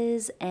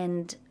experiences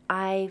and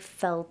I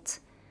felt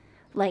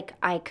like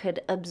I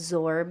could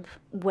absorb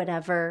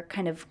whatever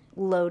kind of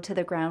low to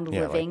the ground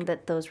living like-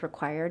 that those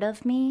required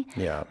of me.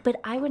 Yeah. But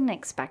I wouldn't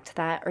expect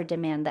that or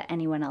demand that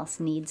anyone else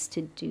needs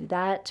to do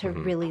that to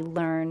really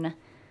learn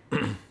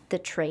the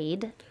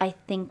trade. I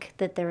think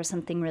that there was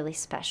something really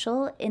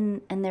special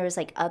and there was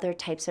like other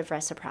types of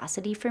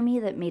reciprocity for me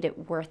that made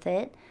it worth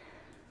it.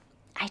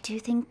 I do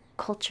think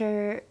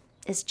culture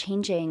is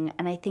changing,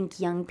 and I think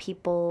young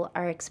people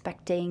are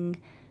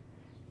expecting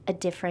a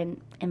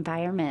different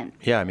environment.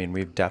 Yeah, I mean,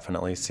 we've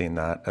definitely seen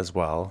that as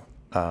well.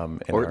 In Or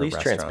our at least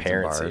restaurants and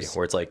transparency, bars.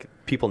 where it's like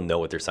people know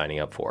what they're signing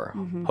up for,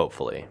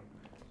 hopefully.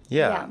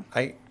 Yeah,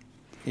 I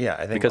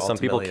think Because some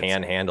people ultimately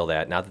it's- can handle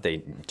that. Not that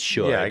they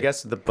should. Yeah, I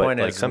guess the but, point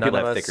like, is some none people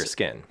of have us- thicker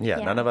skin. Yeah,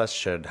 Yeah. none of us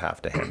should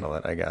have to handle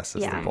it, I guess,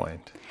 is Yeah. the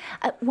point.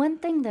 One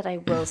thing that I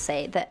will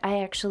say that I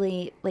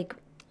actually like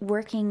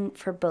working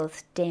for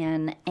both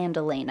Dan and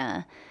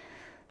Elena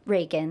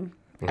Reagan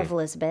of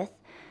Elizabeth.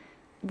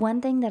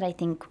 One thing that I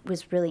think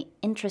was really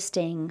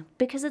interesting,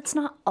 because it's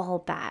not all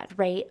bad,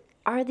 right?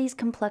 Are these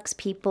complex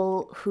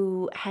people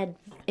who had,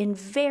 in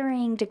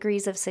varying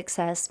degrees of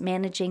success,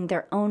 managing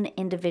their own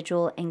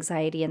individual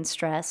anxiety and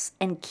stress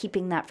and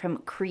keeping that from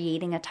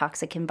creating a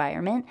toxic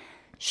environment?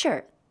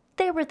 Sure,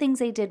 there were things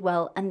they did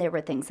well and there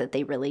were things that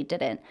they really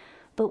didn't.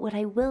 But what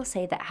I will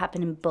say that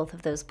happened in both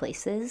of those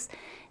places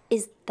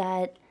is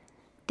that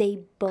they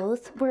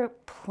both were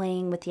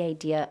playing with the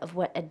idea of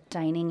what a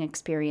dining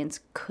experience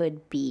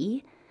could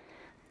be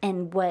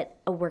and what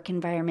a work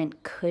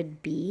environment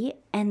could be,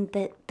 and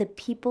that the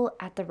people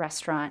at the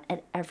restaurant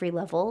at every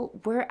level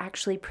were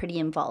actually pretty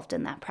involved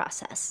in that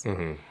process.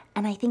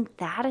 And I think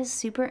that is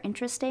super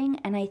interesting,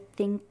 and I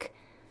think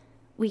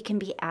we can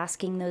be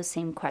asking those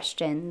same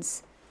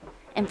questions.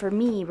 And for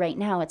me right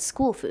now, it's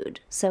school food.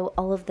 So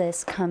all of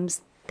this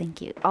comes,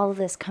 thank you, all of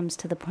this comes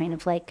to the point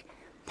of like,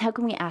 how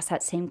can we ask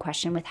that same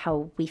question with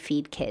how we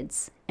feed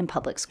kids in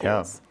public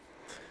schools?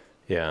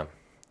 Yeah.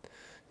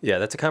 Yeah,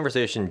 that's a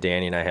conversation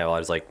Danny and I have. I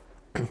was like,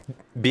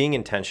 being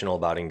intentional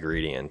about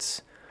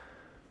ingredients,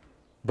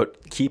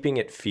 but keeping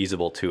it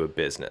feasible to a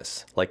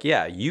business. Like,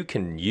 yeah, you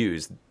can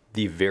use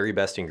the very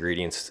best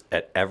ingredients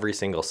at every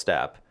single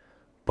step,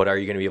 but are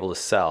you going to be able to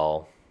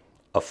sell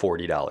a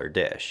 $40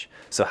 dish?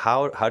 So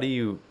how do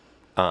you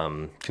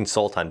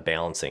consult on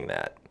balancing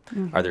that?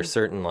 Are there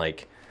certain,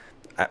 like,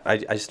 I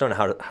just don't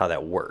know how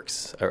that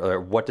works, or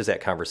what does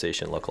that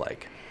conversation look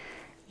like?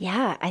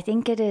 Yeah, I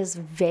think it is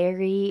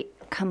very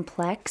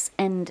complex,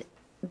 and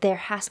there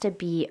has to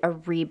be a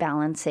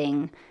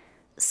rebalancing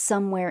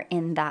somewhere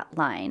in that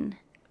line,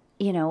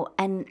 you know,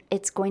 and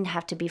it's going to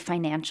have to be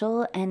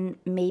financial. And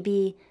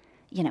maybe,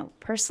 you know,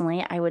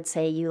 personally, I would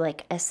say you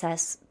like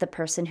assess the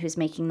person who's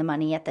making the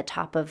money at the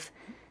top of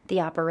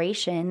the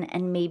operation,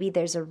 and maybe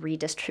there's a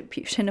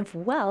redistribution of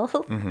wealth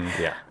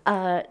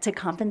Yeah. to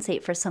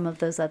compensate for some of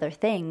those other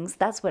things.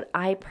 That's what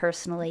I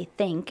personally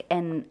think,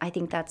 and I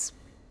think that's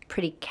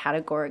pretty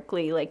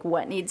categorically like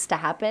what needs to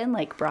happen,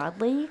 like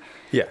broadly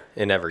Yeah,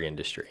 in every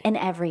industry. in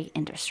every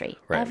industry.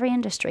 Right. Every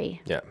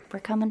industry. Yeah. We're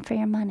coming for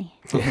your money.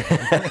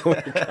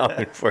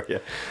 Coming for you.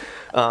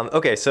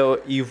 Okay,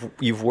 so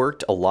you've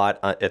worked a lot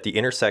at the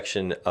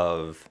intersection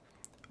of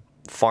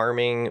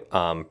farming,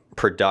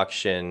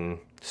 production,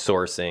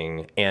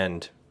 sourcing,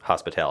 and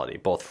hospitality,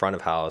 both front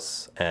of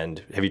house.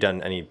 And have you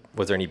done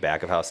was there any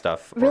back of house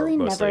stuff? or Really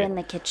mostly- never in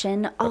the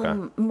kitchen.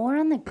 More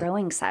on the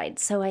growing side.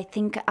 So I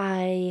think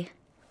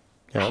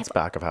Yeah, it's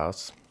back of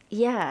house.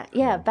 Yeah,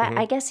 but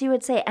I guess you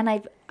would say, and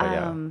I've,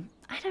 yeah.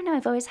 I don't know,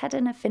 I've always had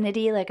an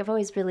affinity, like I've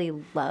always really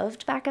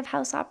loved back of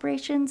house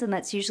operations, and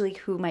that's usually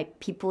who my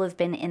people have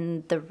been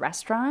in the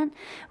restaurant,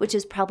 which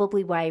is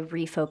probably why I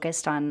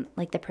refocused on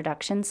like the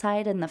production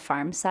side and the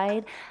farm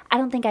side. I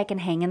don't think I can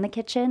hang in the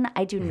kitchen.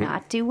 I do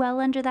not do well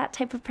under that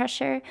type of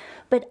pressure,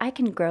 but I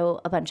can grow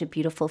a bunch of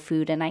beautiful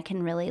food, and I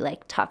can really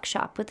like talk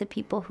shop with the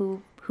people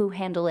who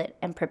handle it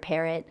and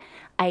prepare it,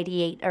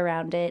 ideate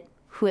around it,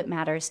 who it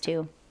matters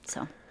to,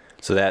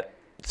 So that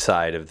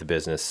side of the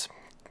business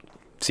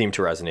seemed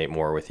to resonate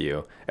more with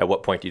you. At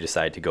what point do you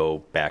decide to go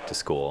back to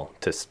school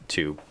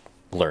to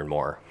learn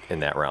more in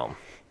that realm?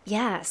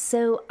 Yeah,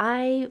 so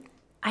I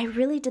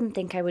really didn't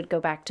think I would go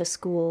back to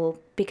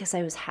school because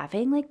I was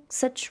having like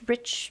such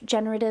rich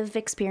generative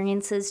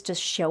experiences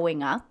just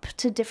showing up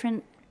to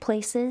different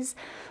places.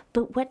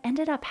 But what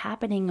ended up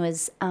happening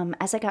was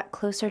as I got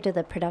closer to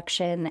the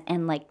production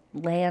and like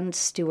land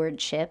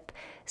stewardship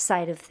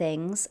side of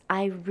things,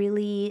 I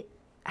really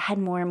had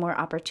more and more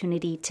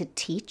opportunity to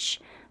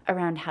teach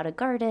around how to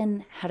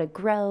garden, how to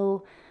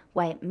grow,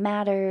 why it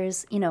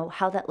matters, you know,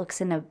 how that looks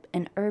in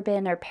an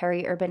urban or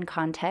peri-urban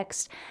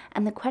context.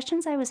 And the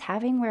questions I was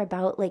having were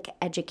about like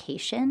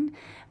education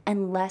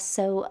and less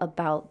so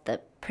about the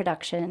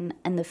production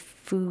and the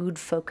food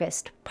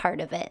focused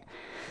part of it.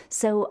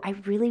 So I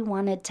really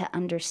wanted to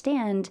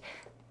understand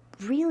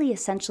really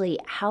essentially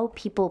how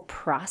people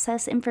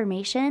process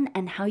information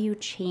and how you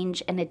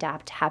change and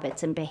adapt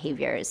habits and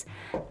behaviors.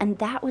 And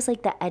that was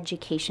like the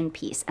education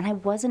piece. And I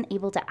wasn't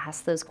able to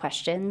ask those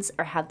questions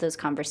or have those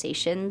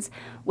conversations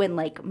when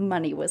like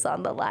money was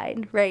on the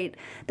line, right?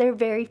 There are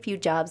very few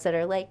jobs that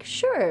are like,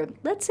 sure,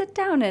 let's sit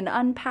down and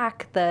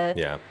unpack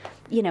the,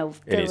 you know,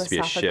 it needs to be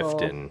a philosophical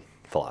shift in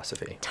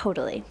philosophy.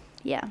 Totally.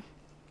 Yeah.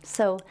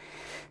 So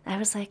I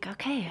was like,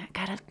 okay, I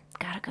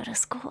gotta go to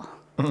school.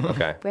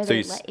 Okay. Where So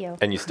they let you.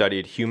 And you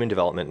studied human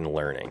development and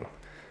learning.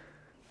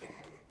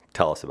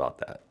 Tell us about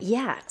that.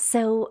 Yeah.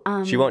 So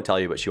She won't tell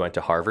you, but she went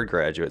to Harvard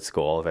Graduate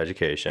School of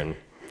Education.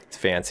 It's a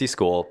fancy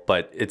school,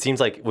 but it seems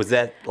like, was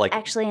that like...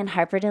 Actually in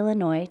Harvard,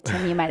 Illinois.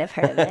 Tim, you might have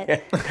heard of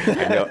it.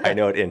 I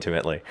know it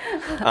intimately.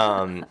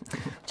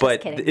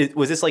 But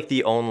was this like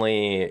the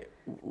only...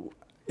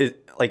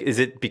 Is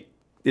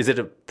it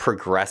a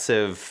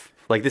progressive...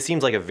 Like, this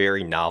seems like a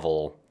very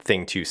novel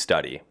thing to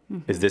study.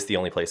 Mm-hmm. Is this the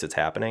only place it's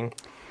happening?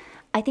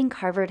 I think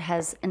Harvard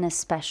has an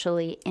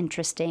especially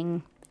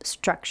interesting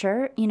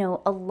structure. You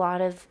know, a lot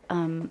of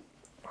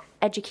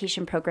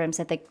education programs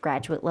at the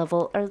graduate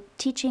level are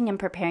teaching and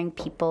preparing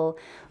people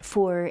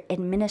for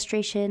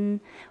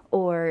administration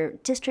or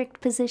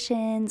district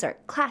positions or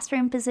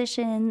classroom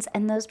positions.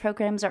 And those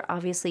programs are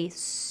obviously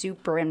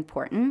super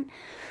important.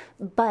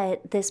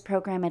 But this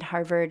program at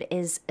Harvard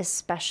is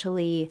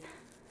especially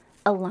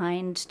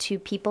aligned to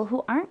people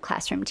who aren't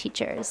classroom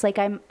teachers. Like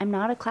I'm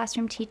not a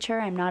classroom teacher.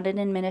 I'm not an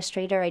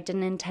administrator. I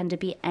didn't intend to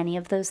be any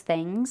of those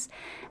things.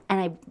 And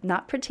I'm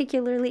not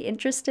particularly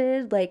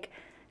interested, like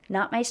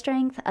not my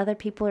strength. Other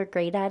people are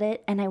great at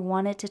it. And I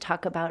wanted to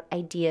talk about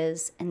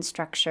ideas and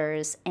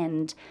structures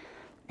and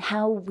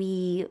how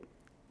we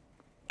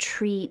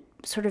treat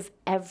sort of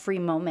every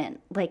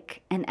moment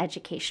like an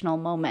educational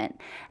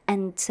moment.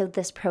 And so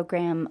this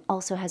program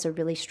also has a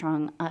really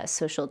strong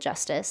social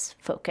justice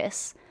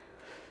focus,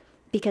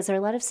 because there are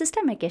a lot of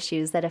systemic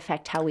issues that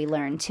affect how we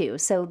learn too.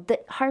 So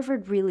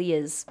Harvard really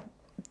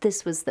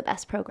this was the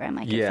best program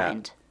I could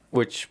find.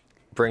 Which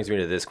brings me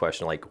to this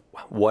question, like,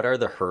 what are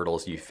the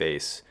hurdles you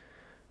face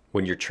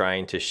when you're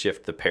trying to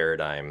shift the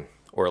paradigm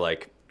or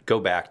like go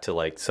back to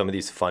like some of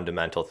these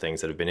fundamental things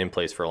that have been in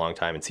place for a long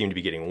time and seem to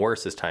be getting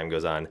worse as time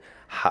goes on?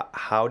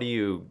 How do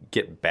you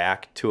get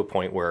back to a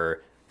point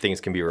where things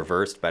can be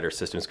reversed, better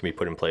systems can be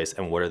put in place,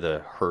 and what are the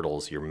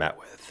hurdles you're met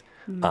with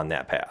on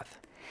that path?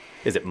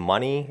 Is it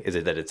money? Is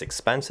it that it's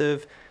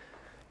expensive?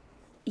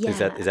 Yeah.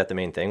 Is that the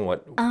main thing?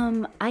 What?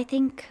 I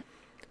think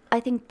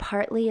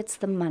partly it's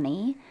the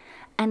money,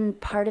 and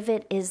part of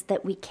it is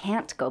that we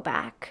can't go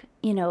back.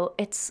 You know,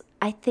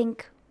 I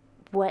think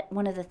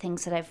one of the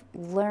things that I've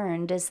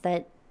learned is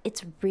that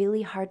it's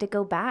really hard to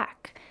go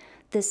back.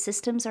 The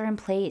systems are in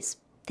place.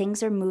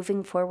 Things are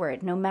moving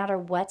forward. No matter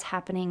what's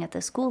happening at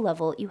the school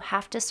level, you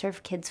have to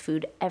serve kids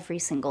food every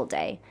single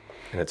day.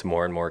 And it's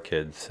more and more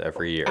kids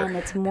every year. And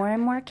it's more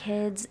and more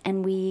kids,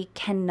 and we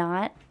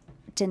cannot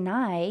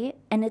deny,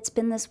 and it's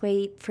been this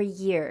way for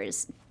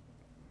years,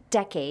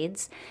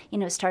 decades, you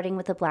know, starting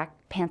with the Black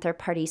Panther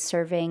Party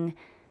serving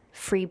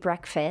free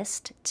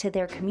breakfast to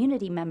their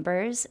community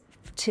members,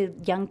 to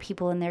young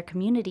people in their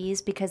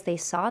communities, because they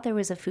saw there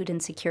was a food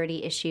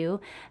insecurity issue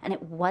and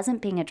it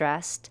wasn't being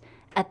addressed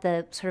at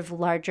the sort of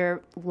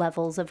larger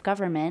levels of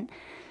government,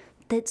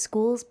 that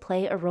schools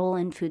play a role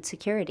in food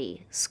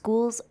security.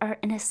 Schools are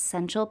an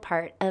essential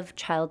part of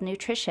child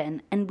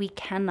nutrition, and we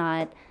can't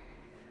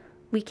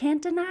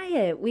deny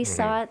it. We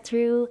saw it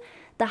through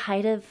the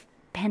height of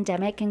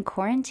pandemic and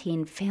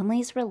quarantine.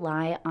 Families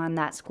rely on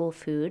that school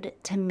food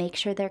to make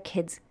sure their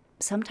kids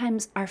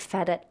sometimes are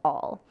fed at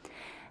all.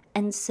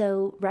 And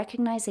so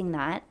recognizing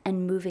that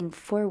and moving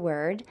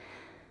forward,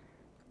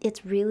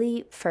 it's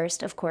really,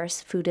 first, of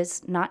course, food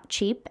is not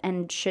cheap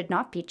and should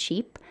not be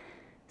cheap.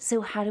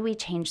 So how do we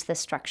change the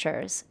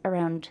structures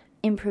around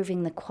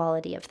improving the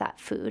quality of that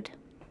food?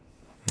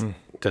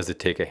 Does it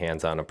take a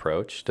hands-on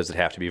approach? Does it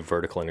have to be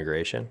vertical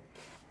integration?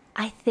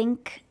 I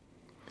think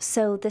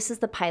so. This is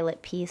the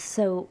pilot piece.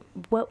 So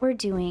what we're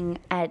doing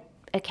at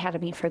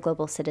Academy for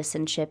Global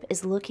Citizenship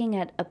is looking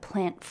at a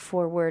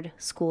plant-forward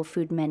school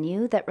food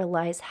menu that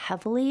relies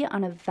heavily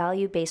on a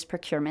value-based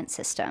procurement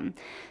system.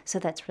 So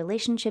that's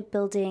relationship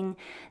building,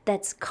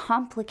 that's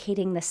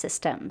complicating the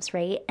systems,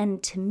 right?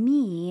 And to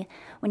me,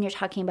 when you're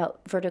talking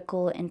about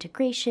vertical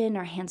integration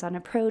or hands-on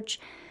approach,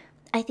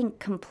 I think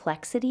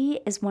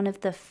complexity is one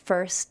of the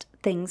first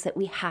things that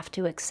we have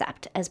to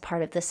accept as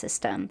part of the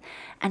system.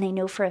 And I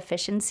know for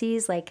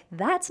efficiencies, like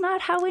that's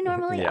not how we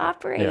normally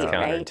operate, it's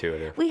right?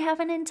 counterintuitive. We have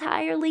an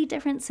entirely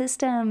different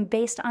system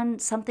based on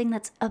something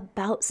that's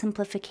about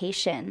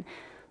simplification.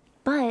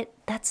 But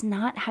that's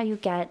not how you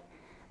get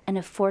an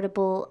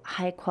affordable,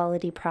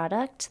 high-quality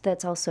product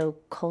that's also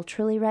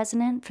culturally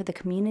resonant for the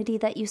community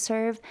that you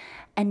serve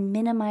and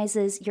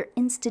minimizes your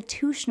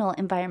institutional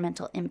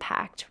environmental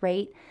impact,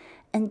 right?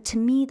 And to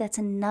me, that's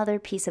another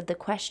piece of the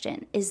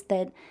question, is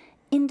that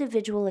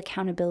individual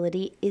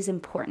accountability is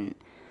important,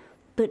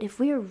 But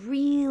if we're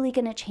really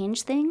going to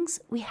change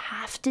things, we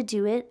have to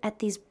do it at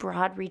these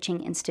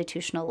broad-reaching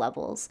institutional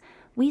levels.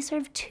 We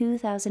serve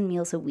 2,000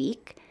 meals a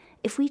week.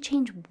 If we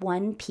change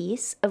one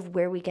piece of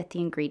where we get the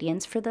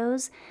ingredients for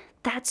those,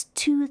 that's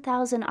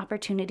 2,000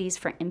 opportunities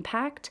for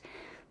impact.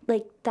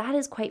 Like, that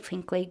is quite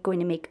frankly going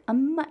to make a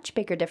much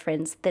bigger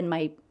difference than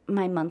my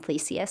monthly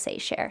CSA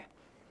share.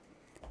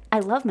 I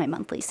love my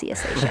monthly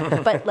CSA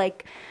share, but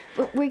like,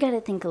 we got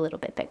to think a little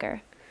bit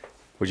bigger.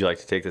 Would you like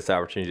to take this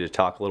opportunity to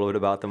talk a little bit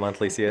about the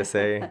monthly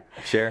CSA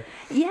share?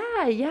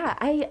 Yeah.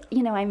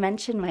 I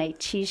mentioned my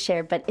cheese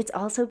share, but it's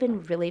also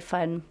been really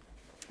fun.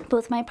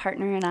 Both my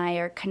partner and I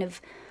are kind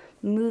of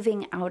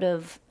moving out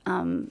of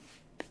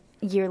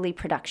yearly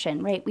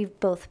production, right? We've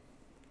both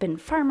been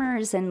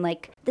farmers, and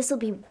like, this will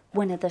be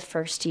one of the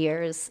first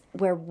years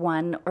where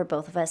one or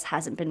both of us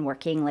hasn't been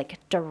working like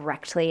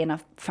directly in a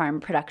farm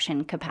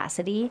production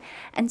capacity.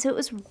 And so it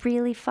was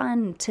really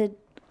fun to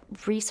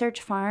research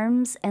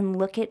farms and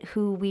look at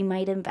who we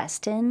might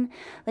invest in.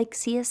 Like,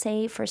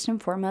 CSA, first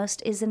and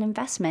foremost, is an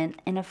investment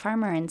in a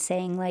farmer and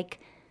saying, like,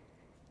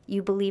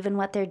 you believe in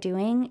what they're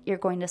doing, you're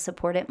going to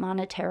support it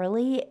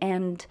monetarily,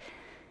 and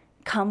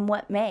come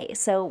what may.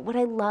 So what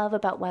I love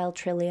about Wild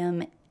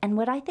Trillium, and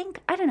what I think,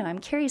 I don't know, I'm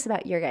curious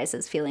about your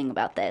guys' feeling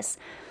about this.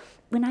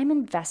 When I'm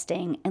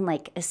investing in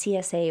like a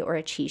CSA or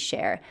a cheese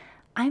share,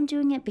 I'm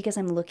doing it because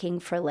I'm looking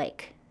for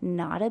like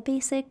not a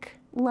basic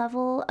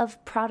level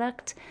of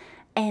product.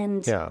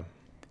 And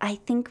I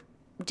think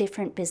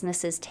different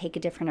businesses take a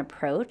different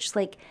approach.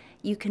 Like,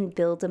 you can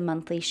build a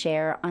monthly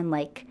share on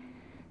like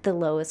the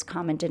lowest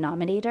common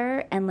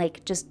denominator and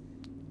like just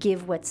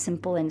give what's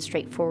simple and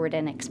straightforward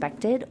and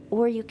expected,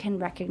 or you can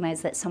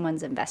recognize that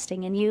someone's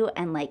investing in you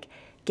and like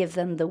give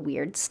them the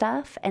weird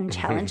stuff and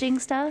challenging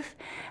stuff.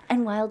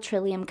 And Wild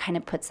Trillium kind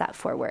of puts that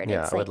forward.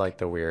 Yeah, it's I would like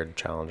the weird,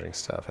 challenging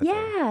stuff. I think.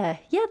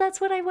 Yeah,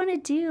 that's what I want to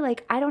do.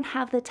 Like, I don't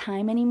have the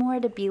time anymore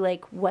to be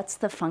like, what's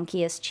the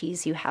funkiest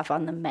cheese you have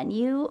on the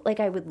menu?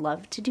 Like, I would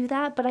love to do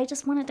that, but I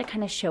just want it to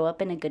kind of show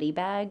up in a goodie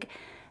bag,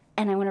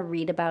 and I want to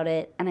read about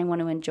it, and I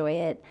want to enjoy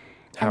it.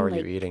 How And, are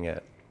like, you eating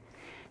it?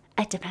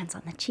 It depends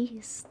on the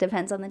cheese.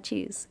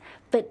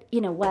 But,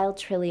 Wild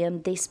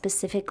Trillium, they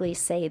specifically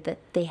say that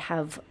they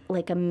have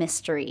like a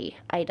mystery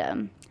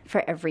item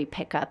for every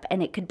pickup,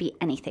 and it could be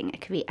anything. It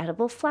could be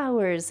edible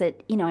flowers.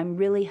 I'm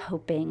really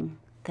hoping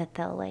that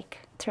they'll like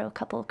throw a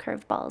couple of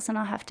curveballs, and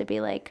I'll have to be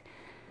like,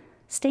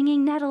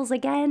 stinging nettles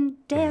again?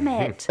 Damn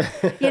it.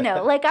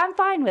 Like, I'm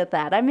fine with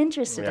that. I'm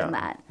interested in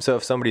that. So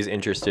if somebody's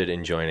interested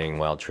in joining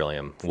Wild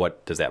Trillium,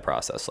 what does that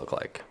process look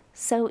like?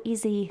 So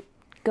easy.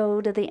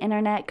 Go to the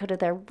internet, go to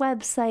their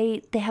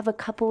website. They have a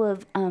couple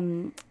of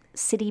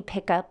city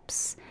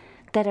pickups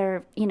that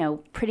are,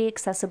 pretty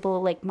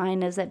accessible. Like,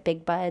 mine is at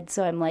Big Bud.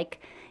 So I'm like,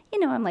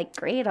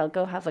 great, I'll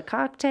go have a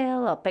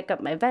cocktail. I'll pick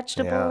up my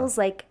vegetables.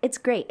 Yeah. Like, it's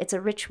great. It's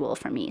a ritual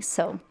for me.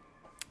 So,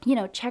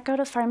 check out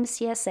a farm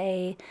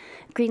CSA.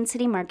 Green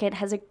City Market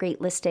has a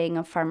great listing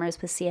of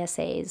farmers with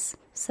CSAs.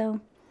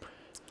 So.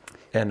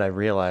 And I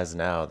realize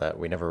now that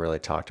we never really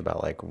talked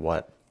about like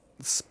what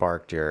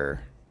sparked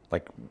your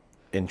like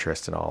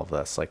interest in all of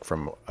this, like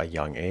from a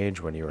young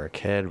age. When you were a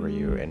kid, were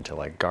you into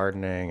like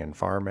gardening and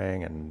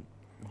farming, and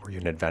were you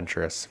an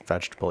adventurous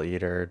vegetable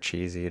eater,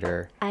 cheese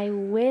eater? I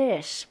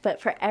wish,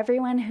 but for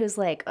everyone who's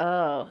like,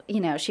 oh,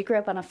 she grew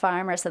up on a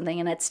farm or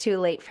something and it's too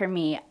late for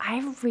me,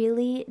 I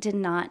really did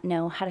not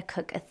know how to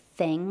cook a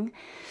thing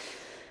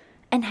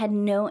and had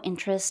no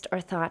interest or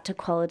thought to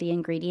quality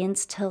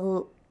ingredients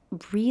till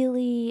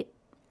really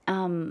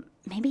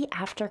maybe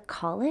after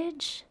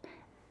college.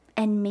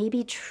 And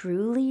maybe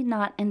truly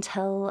not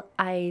until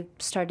I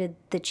started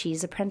the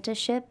cheese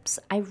apprenticeships.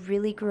 I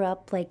really grew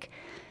up like,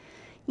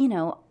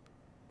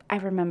 I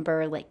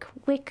remember like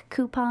WIC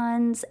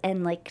coupons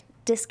and like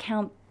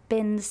discount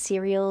bin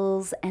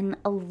cereals and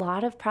a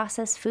lot of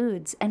processed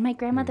foods. And my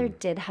grandmother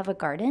did have a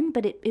garden,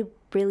 but it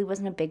really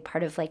wasn't a big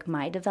part of like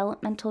my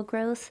developmental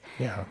growth.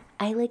 Yeah.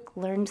 I like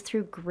learned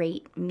through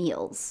great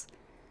meals.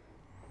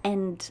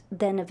 And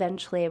then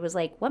eventually I was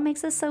like, what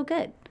makes this so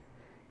good?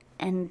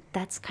 And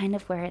that's kind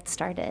of where it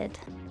started.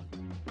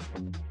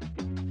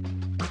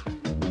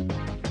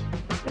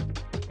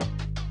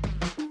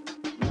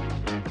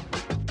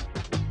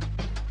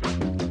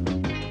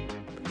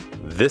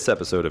 This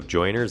episode of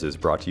Joiners is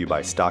brought to you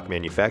by Stock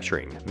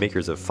Manufacturing,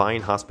 makers of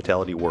fine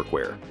hospitality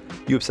workwear.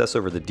 You obsess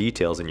over the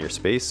details in your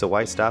space, so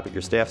why stop at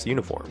your staff's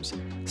uniforms?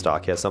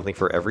 Stock has something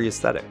for every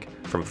aesthetic.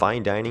 From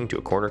fine dining to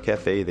a corner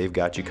cafe, they've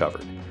got you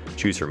covered.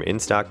 Choose from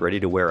in-stock,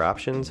 ready-to-wear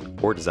options,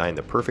 or design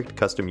the perfect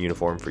custom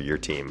uniform for your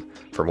team.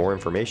 For more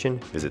information,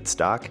 visit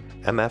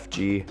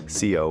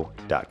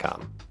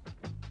stockmfgco.com.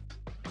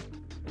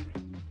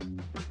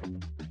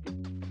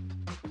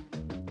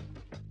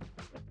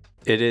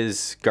 It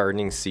is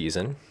gardening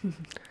season.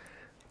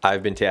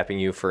 I've been tapping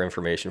you for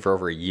information for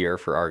over a year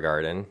for our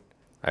garden.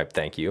 I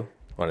thank you. I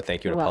want to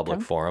thank you in a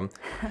public forum.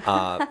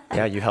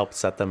 Yeah, you helped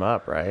set them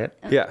up, right?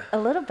 Yeah. A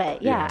little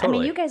bit, yeah. Yeah, totally.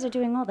 I mean, you guys are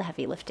doing all the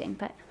heavy lifting,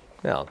 but...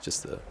 Well,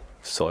 just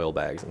soil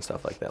bags and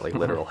stuff like that, like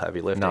literal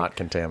heavy lifting. Not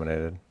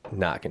contaminated.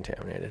 Not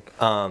contaminated.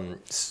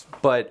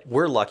 But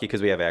we're lucky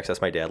because we have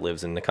access. My dad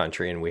lives in the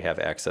country and we have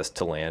access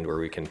to land where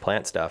we can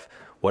plant stuff.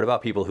 What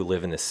about people who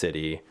live in the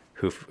city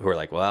who are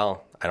like,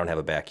 well, I don't have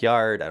a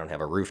backyard, I don't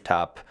have a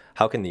rooftop.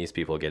 How can these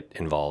people get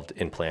involved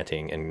in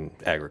planting and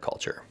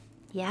agriculture?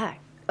 Yeah.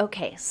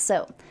 Okay.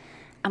 So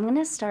I'm going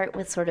to start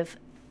with sort of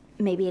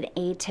maybe an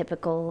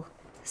atypical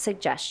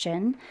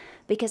suggestion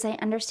because I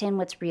understand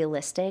what's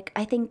realistic.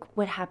 I think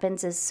what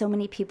happens is so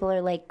many people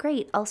are like,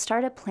 great, I'll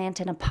start a plant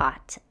in a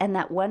pot. And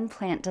that one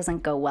plant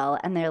doesn't go well.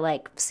 And they're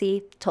like,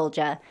 see, told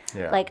ya.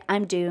 Yeah. Like,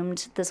 I'm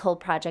doomed. This whole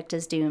project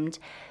is doomed.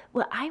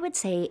 What I would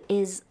say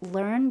is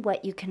learn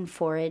what you can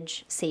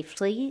forage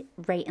safely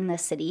right in the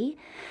city.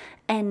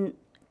 And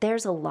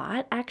there's a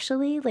lot,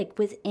 actually. Like,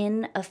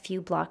 within a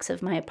few blocks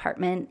of my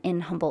apartment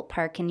in Humboldt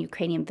Park in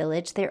Ukrainian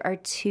Village, there are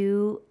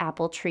 2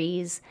 apple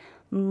trees,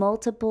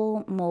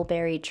 multiple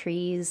mulberry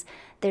trees.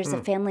 There's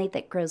a family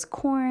that grows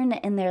corn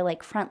in their,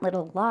 like, front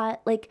little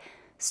lot. Like,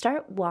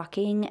 start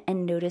walking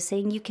and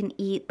noticing. You can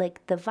eat,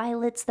 like, the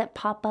violets that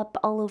pop up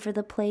all over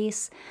the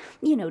place.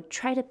 You know,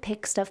 try to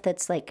pick stuff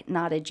that's, like,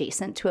 not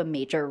adjacent to a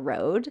major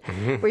road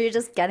where you're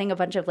just getting a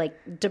bunch of, like,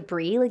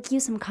 debris. Like,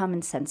 use some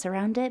common sense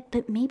around it.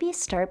 But maybe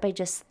start by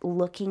just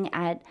looking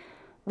at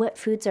what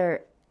foods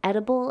are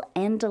edible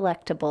and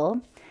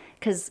delectable,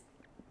 because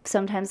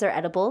sometimes they're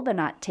edible but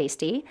not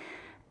tasty,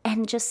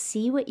 and just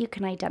see what you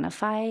can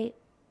identify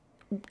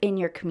in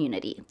your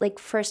community. Like,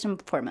 first and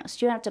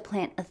foremost, you don't have to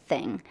plant a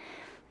thing.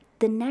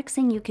 The next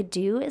thing you could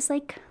do is,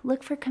 like,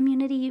 look for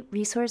community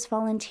resource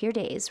volunteer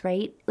days,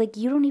 right? Like,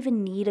 you don't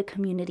even need a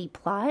community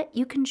plot.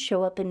 You can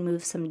show up and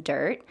move some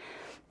dirt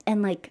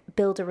and, like,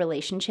 build a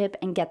relationship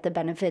and get the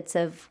benefits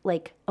of,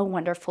 like, a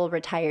wonderful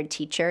retired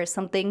teacher or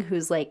something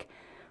who's, like,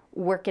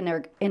 work in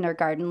her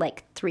garden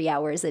like 3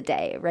 hours a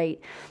day, right?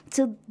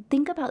 So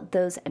think about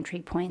those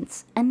entry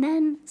points and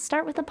then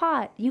start with a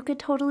pot. You could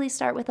totally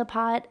start with a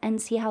pot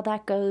and see how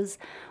that goes,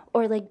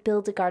 or like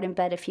build a garden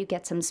bed if you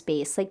get some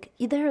space. Like,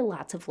 there are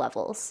lots of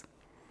levels.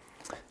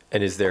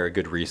 And is there a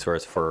good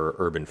resource for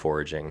urban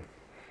foraging?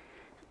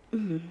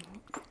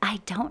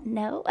 I don't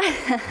know.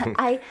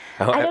 I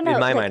don't know. In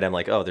my mind, I'm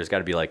like, oh, there's got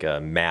to be like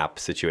a map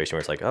situation where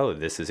it's like, oh,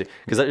 this is it.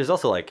 Because there's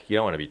also like, you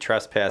don't want to be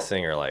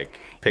trespassing or like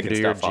picking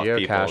stuff off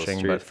people's geocaching,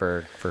 streets. but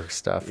for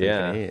stuff you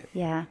can eat.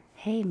 Yeah.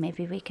 Hey,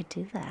 maybe we could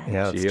do that.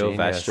 Yeah, it's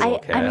Geo-vegetable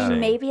genius. I caching. mean,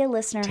 maybe a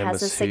listener Tim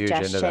has a was huge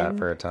suggestion. into that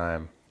for a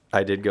time.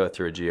 I did go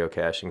through a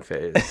geocaching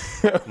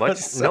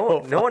phase.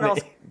 No one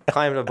else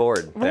climbed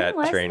aboard When that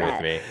was train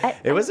that? with me.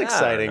 It was I don't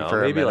exciting know,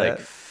 for maybe a minute.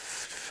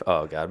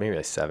 like, maybe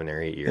like 7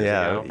 or 8 years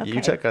Yeah, ago. you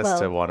Okay, took us well-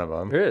 to one of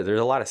them. There's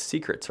a lot of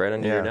secrets right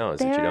under your Yeah. nose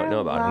that There you don't are know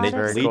a about. And they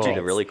lot of lead you to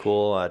secrets. really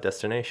cool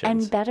destinations.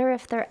 And better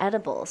if they're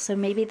edible. So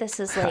maybe this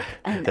is like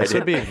This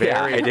would be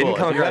very I didn't cool.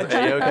 come If you had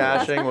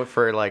across that. geocaching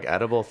for like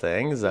edible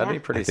things, that'd Yeah. be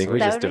pretty I think sweet. we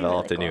That just would be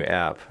developed really a new cool.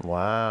 app. I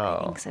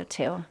Wow. think so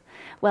too.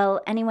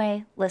 Well,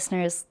 anyway,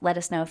 listeners, let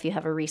us know if you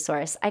have a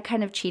resource. I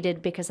kind of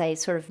cheated because I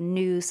sort of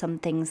knew some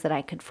things that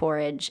I could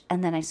forage,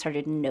 and then I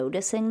started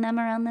noticing them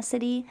around the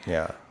city.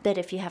 Yeah. But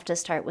if you have to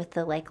start with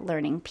the like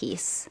learning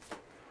piece,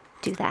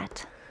 do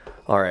that.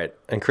 All right.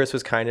 And Kris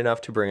was kind enough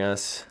to bring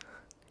us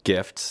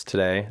gifts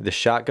today. The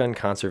Shotgun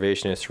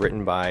Conservationist,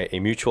 written by a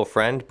mutual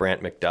friend,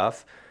 Brant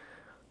McDuff.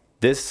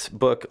 This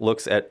book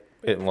looks at,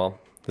 the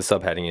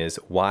subheading is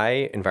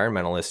Why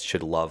Environmentalists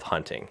Should Love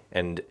Hunting.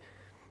 And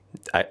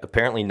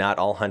apparently not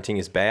all hunting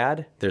is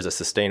bad. There's a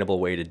sustainable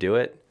way to do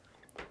it.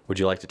 Would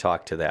you like to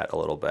talk to that a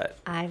little bit?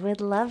 I would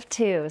love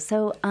to.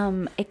 So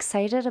I'm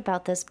excited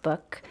about this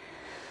book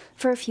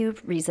for a few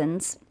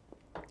reasons.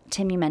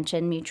 Tim, you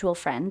mentioned mutual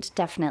friend,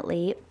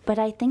 definitely. But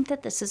I think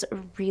that this is a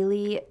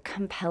really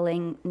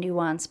compelling,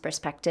 nuanced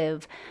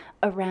perspective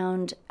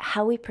around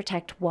how we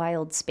protect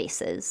wild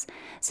spaces.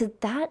 So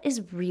that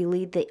is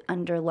really the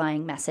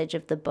underlying message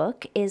of the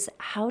book, is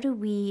how do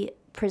we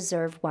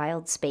preserve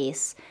wild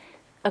space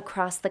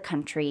across the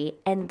country,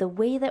 and the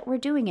way that we're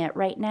doing it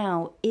right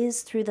now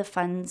is through the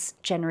funds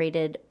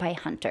generated by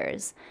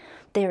hunters.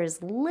 There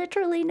is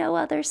literally no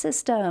other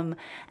system.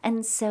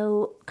 And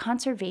so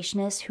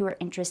conservationists who are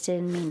interested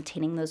in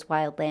maintaining those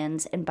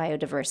wildlands and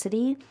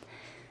biodiversity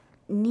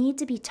need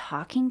to be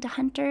talking to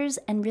hunters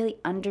and really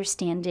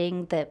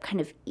understanding the kind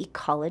of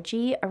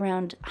ecology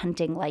around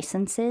hunting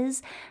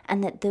licenses,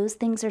 and that those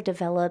things are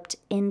developed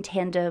in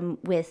tandem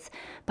with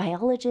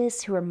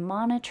biologists who are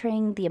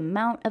monitoring the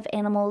amount of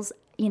animals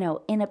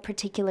in a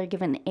particular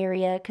given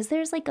area, because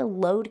there's like a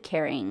load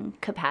carrying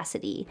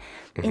capacity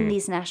in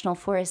these national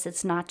forests.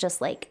 It's not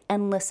just like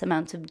endless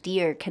amounts of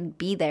deer can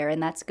be there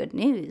and that's good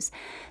news.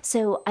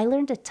 So I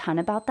learned a ton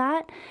about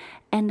that.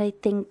 And I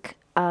think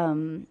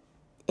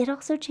it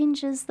also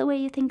changes the way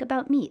you think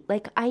about meat.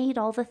 Like, I eat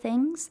all the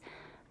things,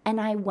 and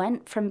I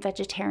went from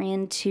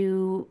vegetarian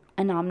to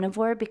an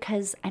omnivore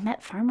because I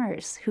met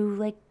farmers who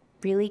like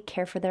really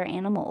care for their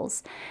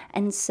animals.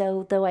 And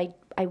so though I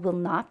will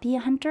not be a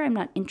hunter, I'm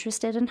not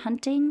interested in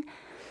hunting,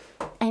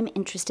 I'm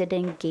interested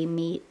in game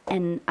meat,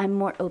 and I'm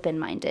more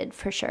open-minded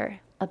for sure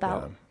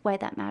about why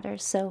that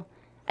matters. So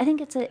I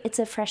think it's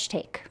a fresh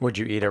take. Would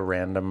you eat a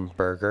random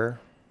burger?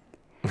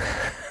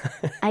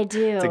 I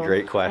do. It's a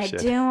great question.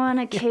 I do on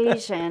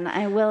occasion.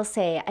 I will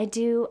say I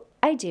do.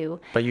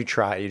 But you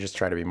just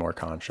try to be more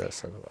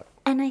conscious of it.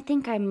 And I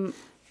think I'm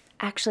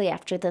actually,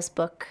 after this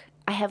book,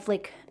 I have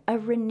like a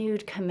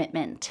renewed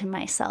commitment to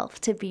myself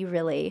to be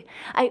really,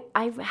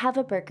 I have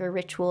a burger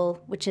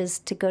ritual, which is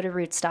to go to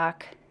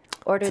Rootstock,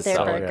 order their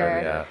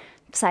burger,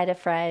 side of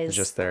fries.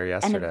 Just there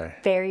yesterday. And a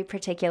very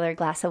particular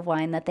glass of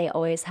wine that they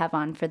always have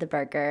on for the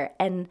burger.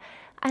 And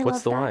I love that.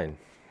 What's the wine?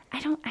 I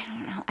don't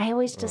know. I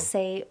always just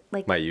say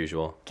like My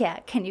usual. Yeah,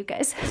 can you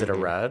guys? Is it a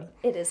red?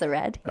 It is a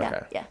red. Yeah.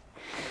 Okay. Yeah.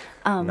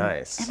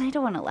 Nice. And I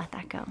don't want to let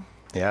that go.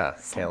 Yeah,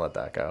 can't let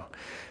that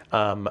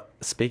go.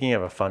 Speaking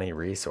of a funny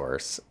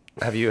resource,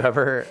 have you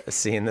ever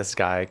seen this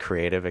guy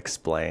Creative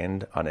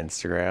Explained on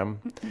Instagram?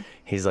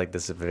 He's like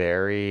this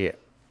very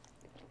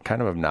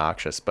kind of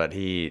obnoxious, but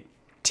he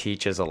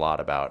teaches a lot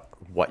about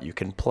what you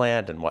can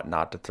plant and what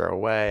not to throw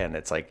away. And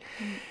it's like,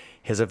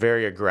 he has a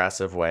very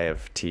aggressive way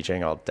of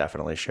teaching. I'll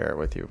definitely share it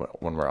with you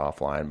when we're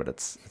offline, but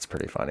it's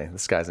pretty funny.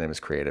 This guy's name is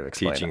Creative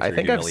Explained. Teaching I through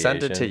think I've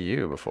sent it to humiliation.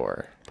 you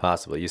before.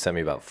 Possibly. You send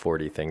me about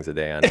 40 things a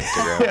day on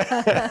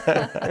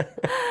Instagram.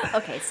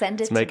 Okay,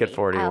 send it to make it me.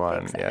 41, I'll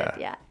fix it.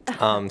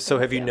 yeah. So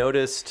have you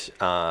noticed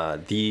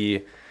in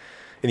the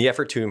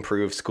effort to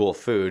improve school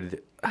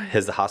food,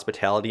 has the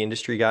hospitality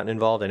industry gotten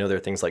involved? I know there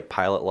are things like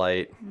Pilot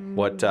Light.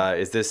 What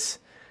is this?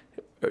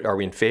 Are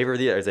we in favor of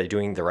the? Are they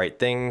doing the right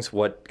things?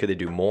 What could they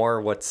do more?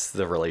 What's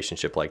the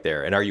relationship like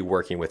there? And are you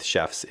working with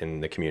chefs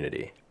in the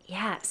community?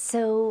 Yeah.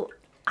 So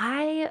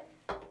I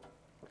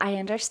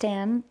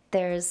understand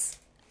there's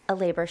a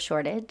labor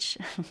shortage.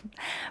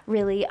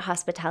 Really,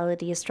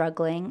 hospitality is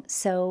struggling.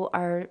 So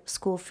are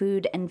school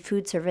food and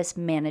food service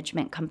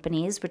management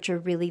companies, which are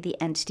really the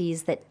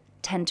entities that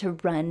tend to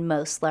run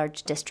most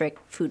large district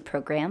food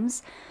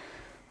programs.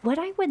 What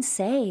I would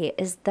say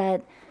is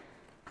that,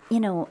 you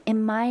know,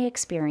 in my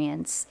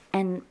experience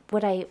and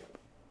what I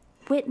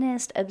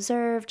witnessed,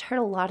 observed, heard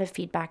a lot of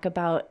feedback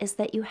about is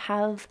that you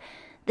have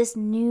this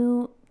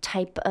new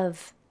type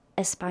of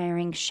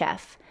aspiring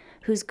chef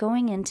who's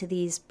going into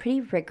these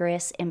pretty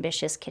rigorous,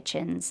 ambitious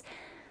kitchens.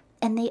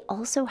 And they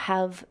also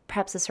have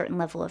perhaps a certain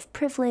level of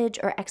privilege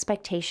or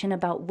expectation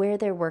about where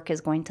their work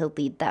is going to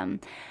lead them.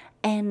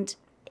 And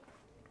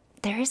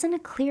there isn't a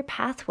clear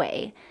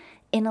pathway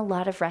in a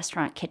lot of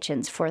restaurant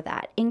kitchens for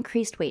that.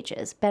 Increased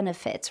wages,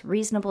 benefits,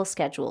 reasonable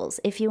schedules.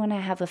 If you want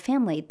to have a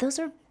family, those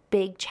are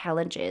big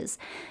challenges.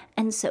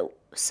 And so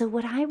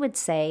what I would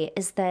say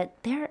is that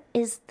there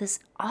is this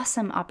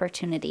awesome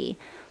opportunity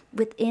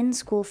within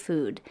school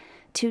food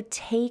to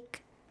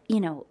take, you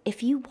know,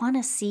 if you want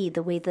to see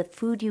the way the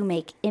food you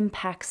make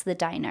impacts the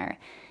diner,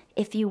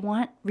 if you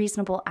want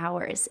reasonable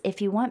hours,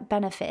 if you want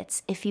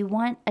benefits, if you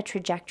want a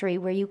trajectory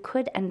where you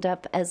could end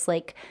up as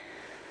like,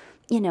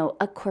 you know,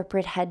 a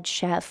corporate head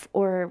chef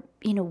or,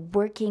 you know,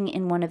 working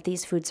in one of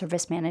these food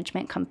service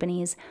management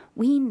companies,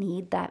 we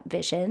need that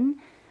vision.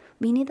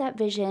 We need that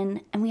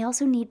vision. And we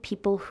also need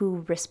people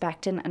who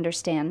respect and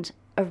understand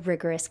a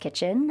rigorous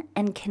kitchen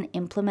and can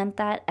implement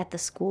that at the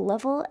school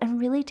level and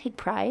really take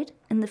pride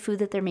in the food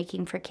that they're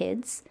making for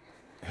kids.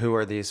 Who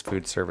are these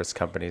food service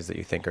companies that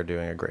you think are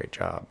doing a great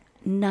job?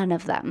 None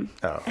of them.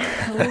 Oh.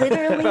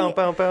 Literally. Bow,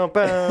 bow, bow,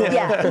 bow.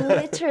 Yeah,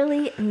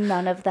 literally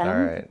none of them.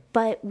 All right.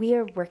 But we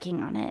are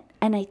working on it.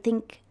 And I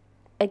think,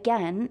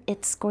 again,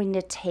 it's going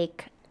to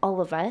take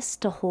all of us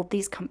to hold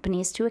these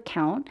companies to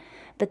account.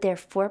 But they're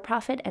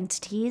for-profit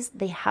entities.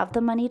 They have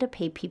the money to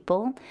pay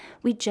people.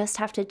 We just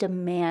have to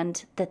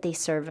demand that they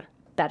serve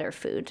better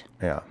food.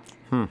 Yeah.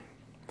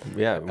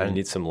 Yeah, we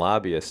need some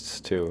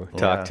lobbyists to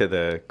talk to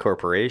the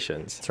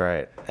corporations. That's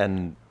right.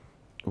 And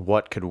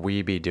what could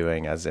we be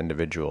doing as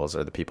individuals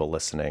or the people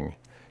listening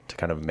to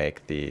kind of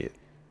make the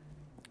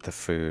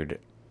food,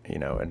 you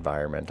know,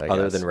 environment, I guess,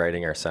 Other than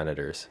writing our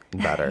senators.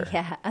 better?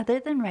 Yeah,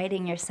 other than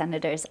writing your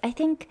senators, I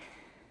think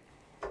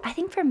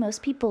for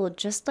most people,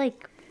 just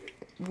like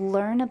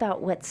learn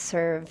about what's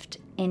served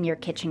in your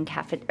kitchen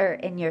or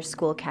in your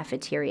school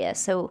cafeteria.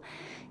 So,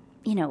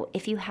 you know,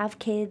 if you have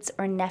kids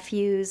or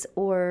nephews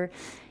or,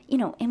 you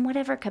know, in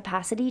whatever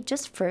capacity,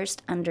 just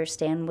first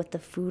understand what the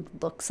food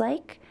looks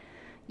like.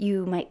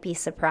 You might be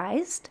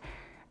surprised.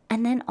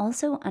 And then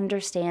also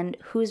understand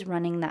who's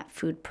running that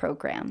food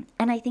program.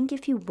 And I think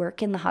if you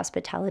work in the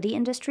hospitality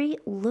industry,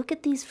 look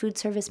at these food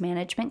service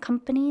management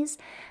companies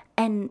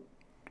and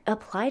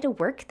apply to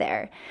work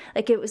there.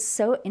 Like, it was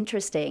so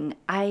interesting.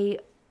 I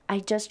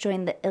just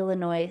joined the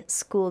Illinois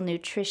School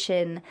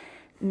Nutrition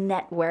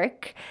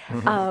Network.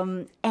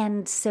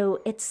 And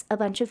so it's a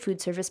bunch of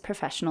food service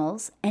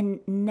professionals.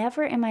 And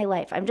never in my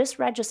life, I'm just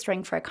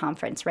registering for a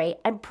conference, right?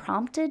 I'm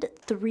prompted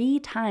 3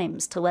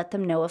 times to let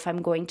them know if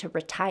I'm going to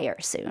retire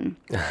soon.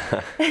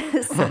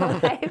 So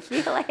I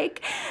feel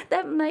like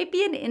that might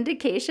be an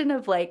indication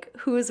of like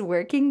who's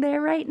working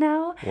there right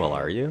now. Well,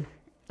 are you?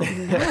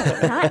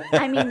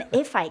 I mean,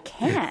 if I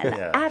can,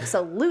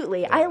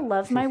 absolutely. I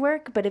love my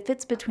work, but if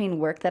it's between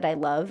work that I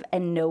love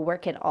and no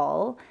work at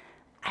all,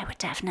 I would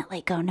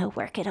definitely go no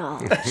work at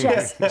all.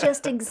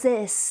 Just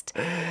exist.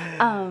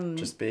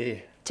 Just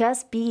be.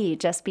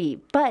 Just be.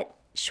 But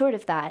short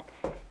of that,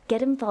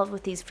 get involved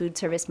with these food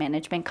service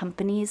management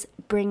companies.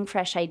 Bring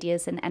fresh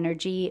ideas and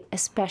energy,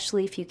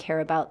 especially if you care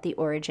about the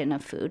origin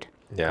of food.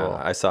 Yeah, Cool.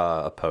 I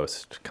saw a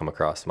post come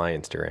across my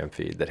Instagram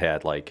feed that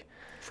had like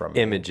From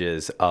me.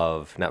 images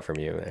of, not from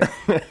you,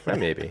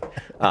 maybe,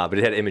 but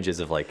it had images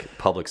of like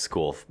public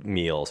school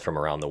meals from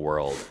around the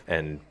world,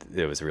 and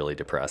it was really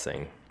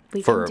depressing.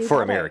 We For can do for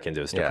better. Americans,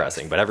 it was Yeah,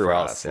 depressing, but everywhere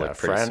for else us, yeah. looked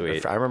pretty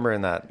sweet. I remember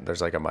in that there's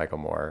like a Michael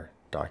Moore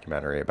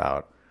documentary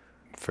about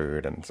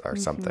food and or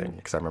something,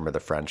 because I remember the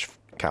French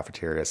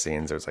cafeteria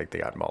scenes. It was like they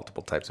got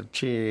multiple types of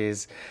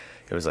cheese.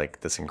 It was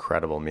like this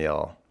incredible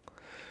meal,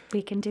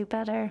 We can do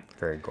better.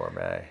 very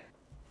gourmet.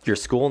 Your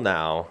school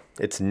now,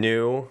 it's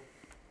new,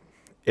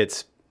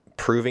 it's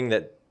proving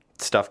that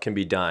stuff can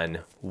be done.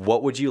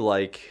 What would you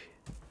like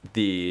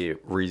the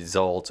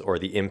result or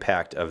the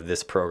impact of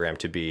this program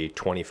to be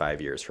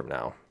 25 years from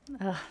now?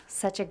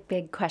 Such a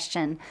big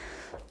question.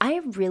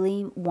 I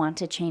really want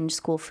to change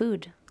school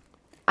food.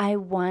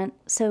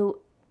 So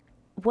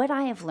what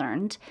I have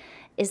learned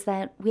is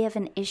that we have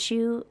an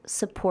issue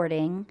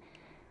supporting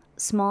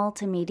small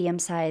to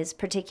medium-sized,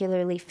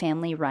 particularly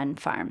family-run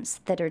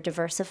farms that are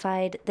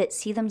diversified, that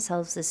see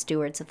themselves as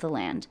stewards of the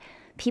land.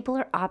 People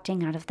are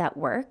opting out of that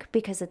work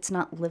because it's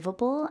not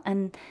livable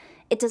and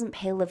it doesn't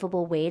pay a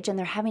livable wage, and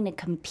they're having to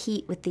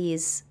compete with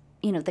these,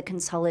 the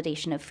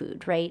consolidation of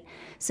food, right?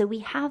 So we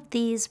have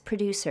these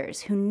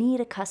producers who need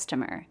a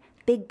customer,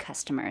 big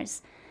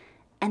customers,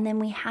 and then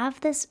we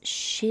have this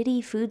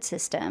shitty food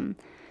system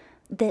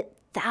that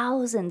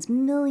thousands,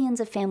 millions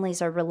of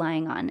families are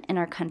relying on in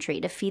our country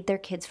to feed their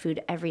kids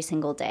food every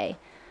single day.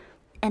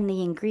 And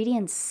the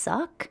ingredients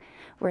suck.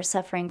 We're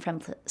suffering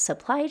from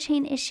supply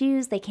chain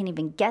issues. They can't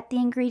even get the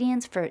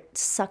ingredients for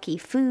sucky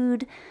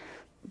food.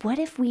 What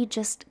if we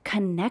just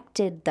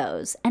connected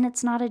those? And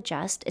it's not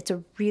it's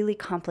a really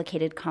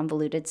complicated,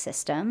 convoluted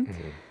system.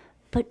 Mm-hmm.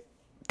 But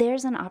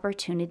there's an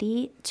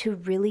opportunity to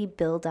really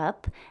build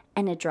up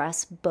and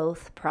address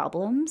both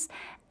problems,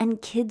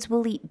 and kids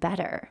will eat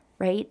better.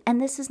 Right? And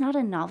this is not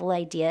a novel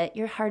idea.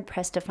 You're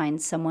hard-pressed to find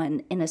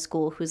someone in a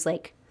school who's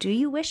like, do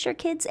you wish your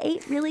kids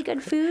ate really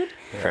good food?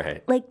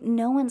 Right. Like,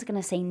 no one's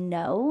going to say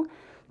no,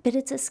 but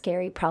it's a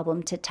scary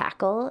problem to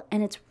tackle,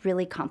 and it's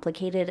really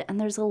complicated, and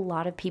there's a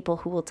lot of people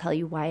who will tell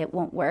you why it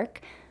won't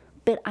work.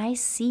 But I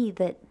see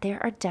that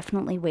there are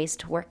definitely ways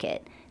to work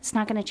it. It's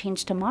not going to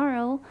change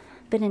tomorrow,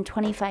 but in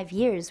 25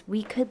 years,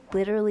 we could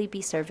literally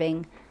be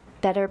serving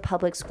better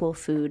public school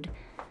food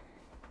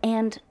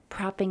and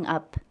propping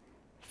up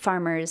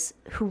farmers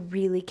who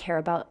really care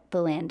about the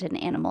land and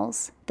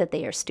animals that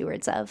they are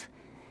stewards of.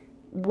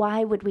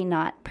 Why would we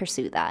not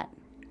pursue that?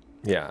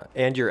 Yeah,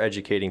 and you're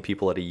educating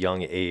people at a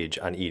young age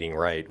on eating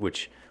right,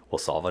 which will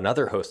solve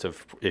another host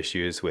of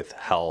issues with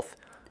health,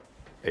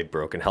 a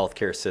broken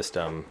healthcare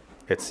system.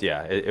 It's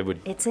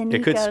an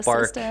it could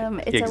spark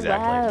ecosystem. It's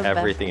exactly. a web.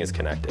 Everything is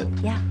connected.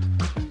 Yeah.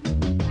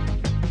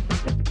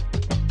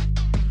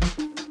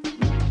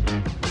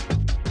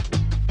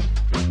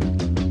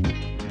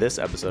 This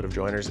episode of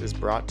Joiners is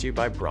brought to you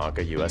by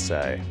Bronca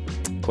USA.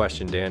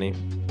 Question, Danny.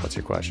 What's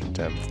your question,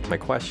 Tim? My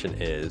question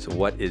is,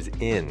 what is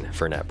in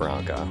Fernet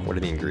Branca? What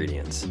are the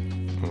ingredients?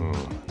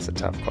 It's a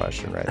tough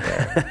question right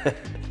there.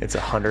 It's a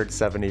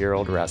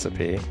 170-year-old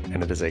recipe,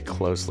 and it is a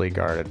closely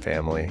guarded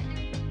family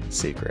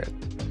secret.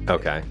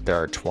 Okay. There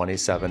are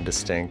 27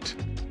 distinct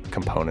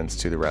components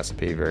to the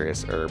recipe,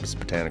 various herbs,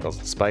 botanicals,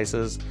 and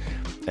spices,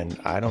 and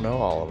I don't know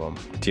all of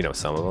them. Do you know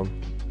some of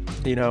them?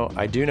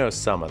 I do know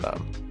some of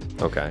them.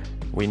 Okay.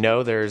 We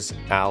know there's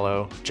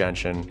aloe,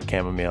 gentian,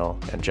 chamomile,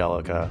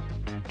 angelica,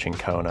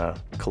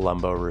 cinchona,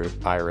 columbo root,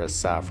 iris,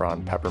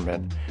 saffron,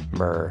 peppermint,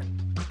 myrrh,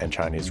 and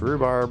Chinese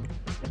rhubarb.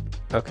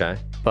 Okay.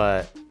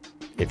 But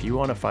if you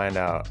want to find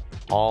out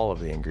all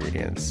of the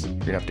ingredients, you're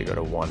going to have to go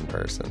to one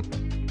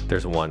person.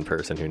 There's one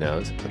person who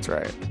knows. That's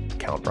right.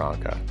 Count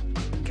Branca.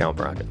 Count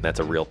Branca. That's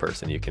a real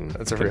person you can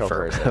That's a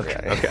confirm. real person.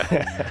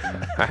 Okay.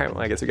 All right.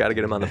 Well, I guess we got to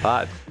get him on the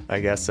pod.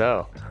 I guess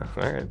so.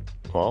 All right.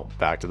 Well,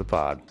 back to the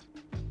pod.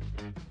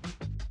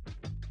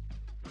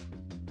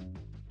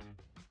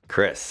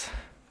 Chris,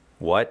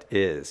 what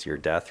is your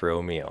death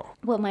row meal?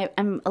 Well,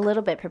 I'm a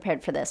little bit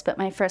prepared for this, but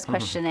my first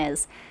question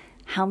is,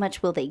 how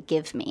much will they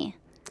give me?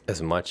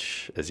 As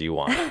much as you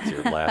want. It's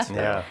your last meal.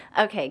 Yeah.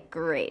 Okay,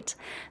 great.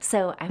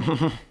 So I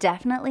would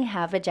definitely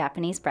have a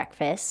Japanese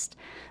breakfast,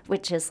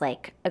 which is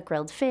like a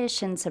grilled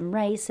fish and some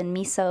rice and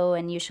miso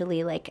and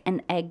usually like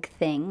an egg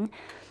thing.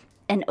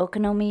 An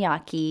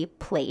okonomiyaki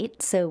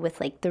plate, so with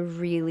like the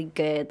really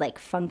good, like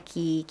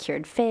funky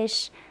cured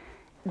fish.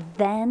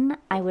 Then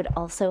I would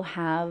also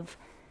have,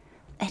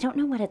 I don't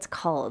know what it's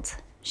called,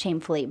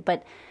 shamefully,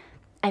 but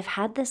I've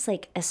had this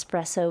like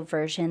espresso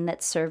version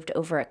that's served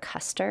over a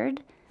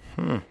custard.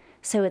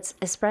 So it's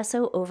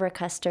espresso over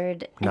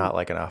custard. Not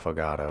like an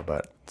affogato,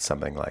 but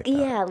something like that.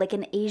 Yeah, like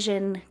an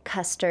Asian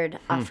custard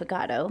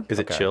affogato. Is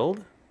it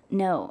chilled?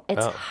 No,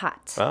 it's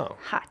hot. Oh.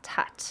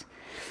 Hot.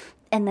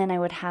 And then I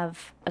would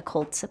have a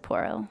cold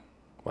Sapporo.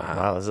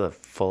 Wow, this is a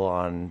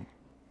full-on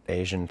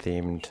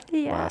Asian-themed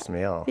last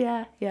meal.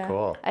 Yeah.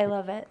 Cool. I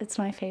love it. It's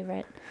my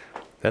favorite.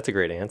 That's a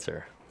great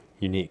answer.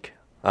 Unique.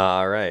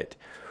 All right.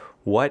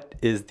 What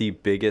is the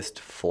biggest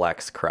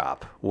flex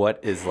crop? What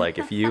is like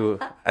if you,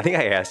 I think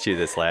I asked you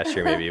this last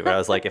year maybe, but I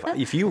was like,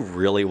 if you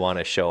really want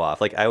to show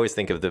off, like I always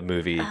think of the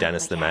movie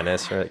Dennis the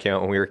Menace that came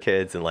out when we were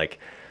kids, and like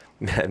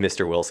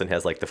Mr. Wilson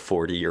has like the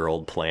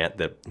 40-year-old plant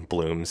that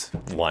blooms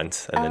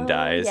once and then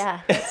dies.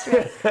 Yeah, that's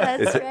right.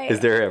 That's right. Is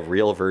there a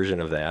real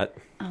version of that?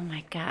 Oh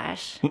my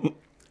gosh.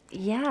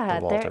 Yeah.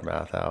 The Walter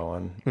Matthau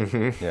one.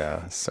 Mm-hmm.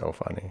 Yeah, it's so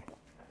funny.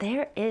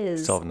 There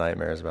is. Still have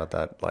nightmares about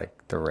that, like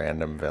the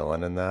random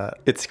villain in that.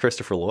 It's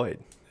Christopher Lloyd.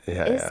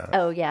 Yeah.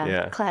 Oh yeah,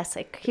 Yeah.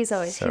 classic. He's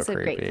a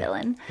great creepy.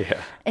 villain.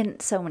 Yeah. In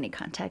so many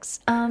contexts.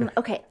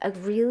 Okay, a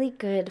really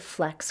good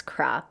flex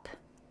crop.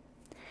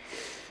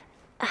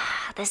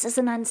 This is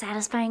an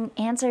unsatisfying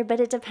answer, but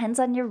it depends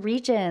on your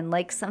region.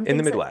 Like some In the things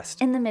that-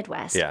 Midwest. in the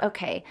Midwest. Yeah.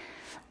 Okay.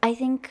 I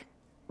think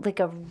like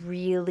a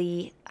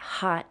really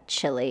hot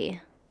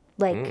chili,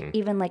 like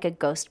even like a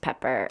ghost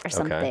pepper or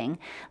something.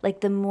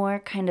 Like the more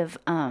kind of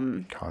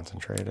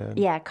Concentrated.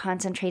 yeah,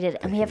 concentrated.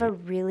 And we have a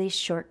really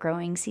short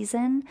growing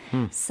season.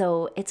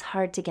 So it's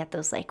hard to get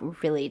those like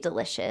really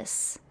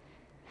delicious.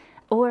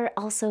 Or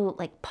also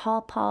like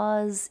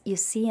pawpaws. You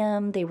see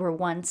them. They were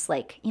once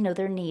like,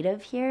 they're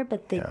native here,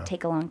 but they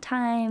take a long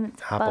time.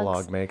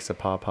 Hopalog makes a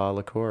pawpaw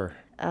liqueur.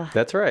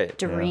 That's right.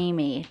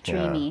 Dreamy.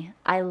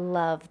 I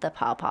love the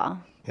pawpaw.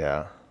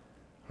 Yeah.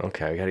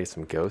 Okay, we got to get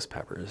some ghost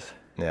peppers.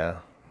 Yeah.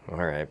 All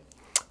right.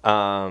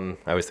 I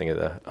always think of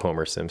the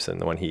Homer Simpson,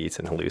 the one he eats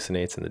and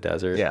hallucinates in the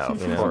desert. Yeah, of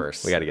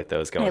course. We got to get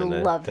those going.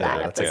 I love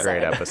that That's a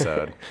great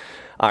episode.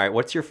 All right.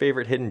 What's your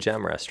favorite hidden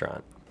gem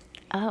restaurant?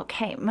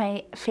 Okay,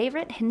 my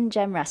favorite hidden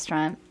gem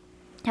restaurant,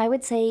 I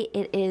would say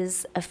it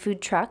is a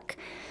food truck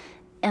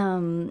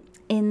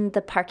in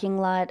the parking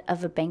lot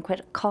of a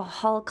banquet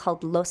hall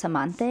called Los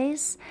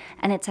Amantes,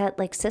 and it's at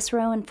like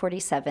Cicero and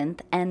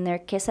 47th, and their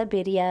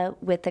quesadilla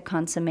with the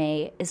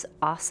consomme is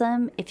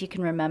awesome. If you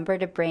can remember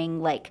to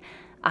bring like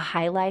a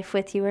high life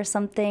with you or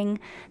something,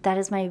 that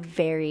is my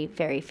very,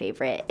 very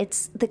favorite.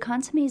 It's the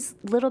consomme is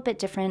a little bit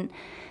different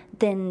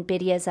than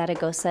birria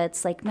Zaragoza.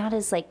 It's like not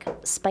as like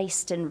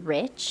spiced and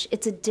rich.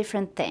 It's a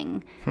different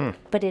thing,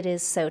 but it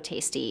is so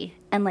tasty.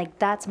 And like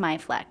that's my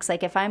flex.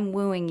 Like if I'm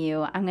wooing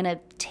you, I'm gonna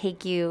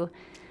take you,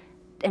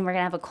 and we're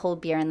gonna have a cold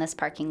beer in this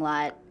parking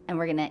lot, and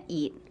we're gonna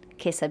eat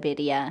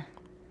quesadilla.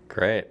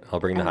 Great. I'll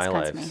bring the and this high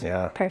consomme. lives.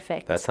 Yeah.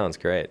 Perfect. That sounds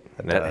great.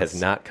 And that has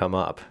does. not come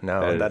up.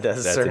 No, that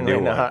does that's certainly a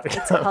new not.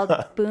 It's called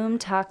Boom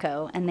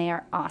Taco, and they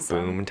are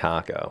awesome. Boom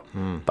taco.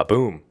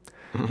 Ba-boom.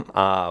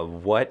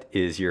 What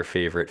is your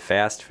favorite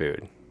fast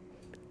food?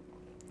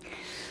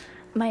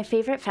 My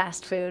favorite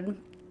fast food,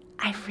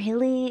 I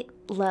really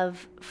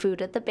love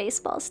food at the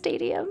baseball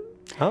stadium.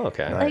 Oh,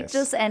 okay. Nice. Like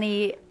just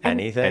any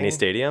Anything? Any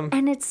stadium?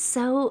 and it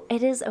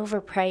is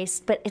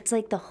overpriced, but it's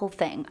like the whole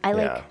thing. I Yeah.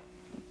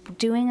 like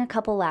doing a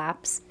couple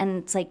laps, and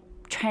it's like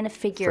trying to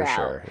figure For out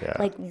sure, yeah.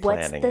 like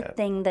what's Planning the it.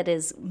 thing that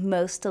is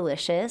most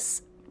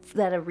delicious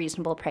at a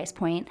reasonable price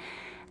point.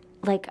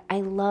 Like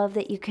I love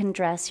that you can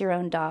dress your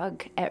own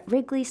dog at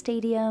Wrigley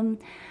Stadium.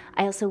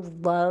 I also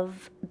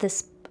love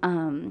this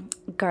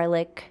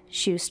garlic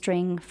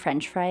shoestring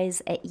French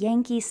fries at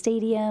Yankee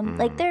Stadium.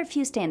 Like there are a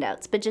few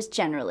standouts, but just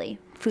generally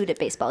food at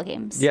baseball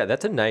games. Yeah,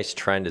 that's a nice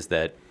trend is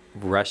that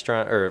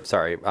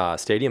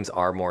stadiums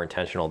are more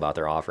intentional about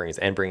their offerings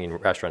and bringing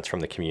restaurants from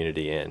the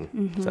community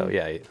in. So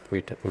yeah,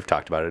 we've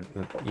talked about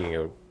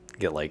it.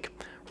 Get like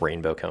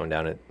Rainbow Cone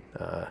down at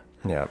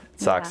Yeah.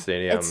 Sox Yeah.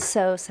 Stadium. It's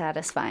so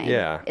satisfying.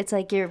 Yeah. It's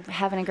like you're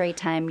having a great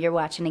time, you're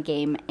watching a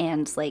game,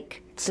 and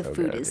like the So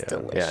food good, is yeah.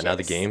 delicious. Yeah, now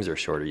the games are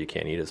shorter. You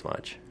can't eat as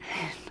much.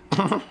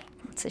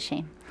 It's a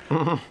shame.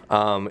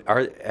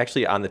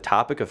 Actually, on the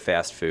topic of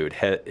fast food,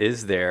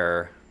 is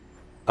there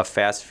a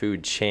fast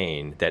food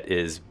chain that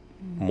is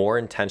more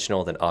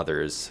intentional than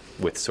others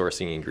with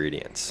sourcing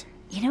ingredients?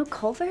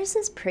 Culver's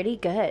is pretty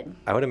good.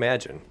 I would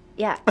imagine.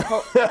 Yeah.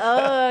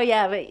 Oh,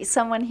 yeah, but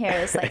someone here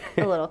is like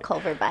a little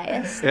Culver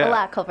biased. Yeah. A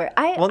lot Culver.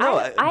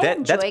 That's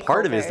enjoy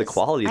part of it is the Culver's.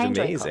 quality is I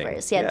enjoy amazing.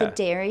 Culver's. Yeah, Yeah. the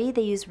dairy,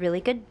 they use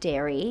really good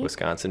dairy.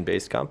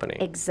 Wisconsin-based company.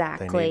 They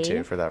Exactly. need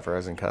to for that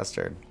frozen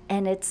custard.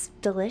 And it's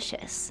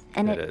delicious.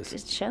 And It it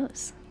is.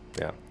 shows.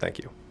 Yeah, thank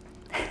you.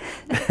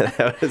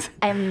 That was-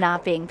 I'm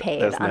not being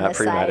paid That's on not the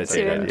side to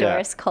premeditated, yeah.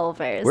 endorse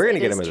Culver's. We're going to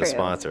It get is him as a true.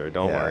 sponsor.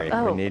 Don't Yeah. worry.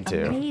 Oh, We need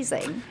to.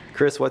 amazing.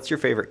 Chris, what's your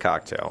favorite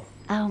cocktail?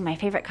 Oh, my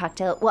favorite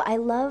cocktail. Well, I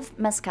love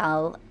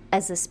mezcal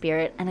as a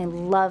spirit, and I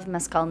love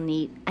mezcal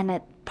neat. And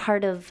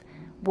part of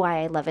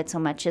why I love it so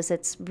much is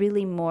it's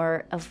really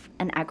more of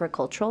an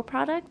agricultural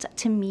product.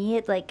 To me,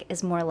 it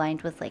is more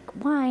aligned with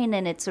wine,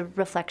 and it's a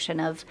reflection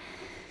of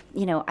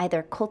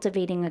either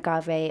cultivating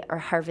agave or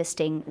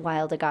harvesting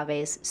wild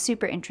agaves.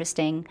 Super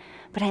interesting.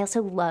 But I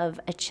also love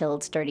a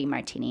chilled dirty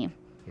martini.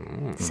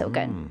 So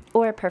good.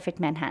 Or a perfect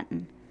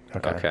Manhattan.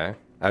 Okay.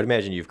 I would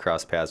imagine you've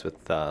crossed paths with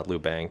Lou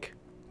Bank,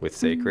 with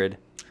Sacred.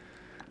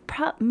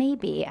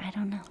 Maybe. I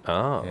don't know.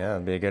 Oh. Yeah,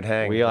 it'd be a good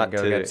hang. We We ought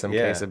go to- get some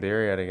yeah.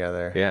 quesadilla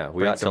together. Yeah,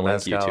 we Bring ought to some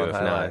link you mezcal two and if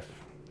high not. life.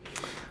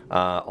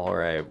 All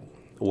right.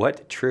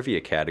 What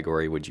trivia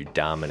category would you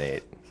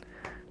dominate?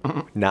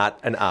 Not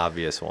an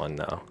obvious one,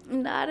 though.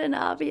 Not an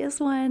obvious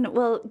one.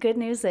 Well, good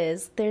news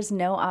is there's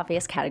no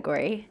obvious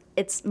category.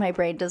 My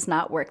brain does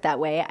not work that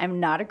way. I'm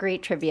not a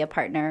great trivia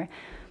partner.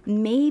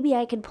 Maybe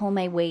I could pull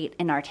my weight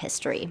in art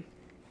history.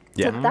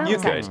 Yeah, So that you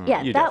was could. actually,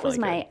 yeah, You that was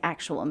definitely my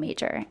actual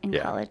major in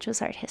college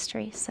was art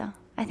history. So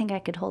I think I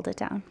could hold it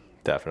down.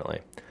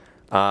 Definitely.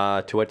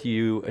 To what do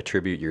you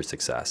attribute your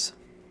success?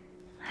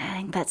 I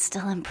think that's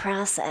still in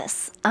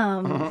process.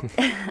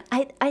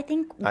 I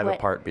think I have a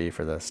part B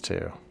for this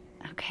too.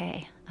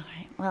 Okay. All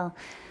right. Well,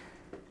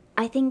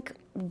 I think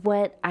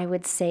what I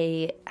would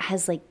say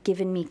has like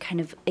given me kind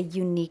of a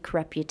unique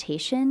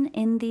reputation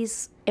in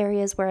these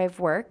areas where I've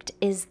worked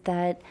is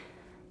that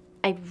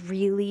I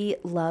really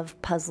love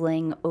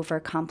puzzling over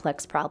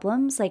complex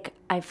problems. Like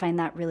I find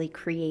that really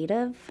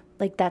creative.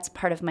 Like that's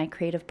part of my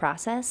creative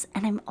process.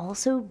 And I'm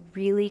also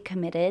really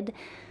committed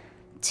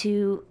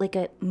to like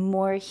a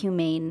more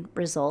humane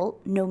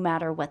result no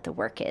matter what the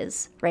work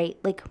is, right?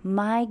 Like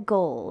my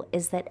goal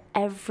is that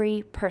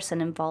every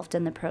person involved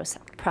in the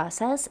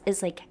process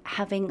is like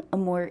having a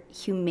more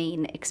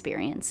humane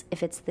experience.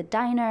 If it's the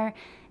diner,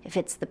 if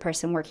it's the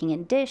person working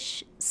in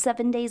dish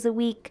 7 days a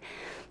week,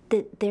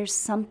 that there's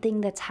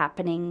something that's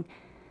happening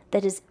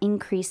that is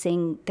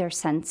increasing their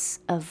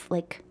sense of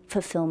like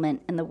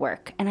fulfillment in the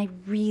work. And I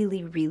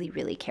really, really,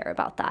 really care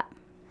about that.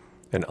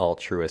 An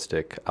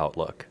altruistic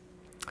outlook.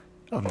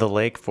 Of the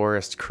Lake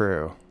Forest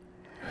crew,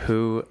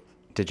 who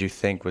did you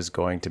think was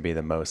going to be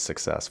the most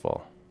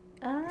successful?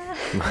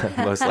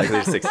 Most likely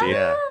to succeed.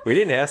 Yeah. We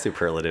didn't have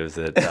superlatives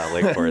at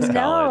Lake Forest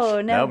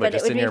College. No, but but it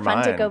just would in be your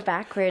fun to mind. go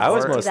backwards. I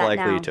was to do most that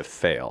likely now. to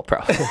fail,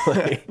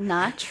 probably.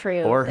 Not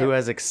true. Or who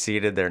has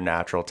exceeded their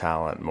natural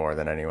talent more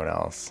than anyone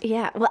else?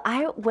 Yeah,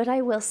 well, what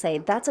I will say,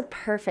 that's a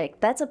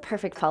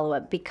perfect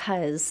follow-up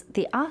because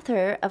the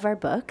author of our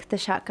book, The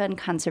Shotgun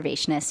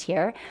Conservationist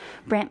here,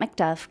 Brant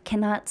McDuff,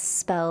 cannot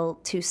spell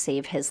to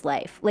save his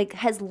life. Like,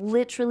 has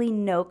literally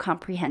no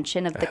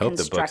comprehension of the hope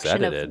the book's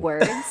construction of edited.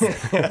 words.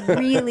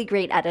 Really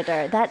great editor.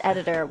 That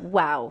editor,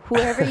 wow,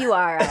 whoever you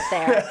are out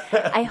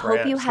there, I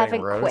hope you Brant's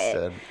haven't getting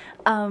quit.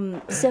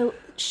 roasted. So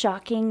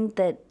shocking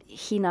that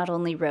he not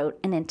only wrote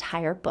an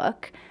entire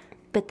book,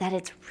 but that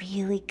it's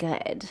really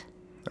good.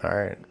 All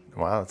right.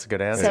 Wow, that's a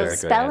good answer. So Good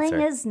spelling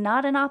answer. is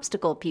not an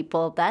obstacle,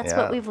 people. That's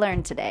what Yeah. we've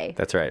learned today.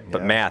 That's right.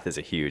 But Yeah. math is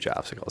a huge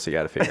obstacle, so you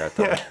got to figure out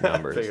the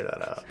numbers. Figure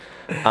that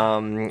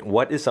out.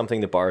 What is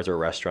something that bars or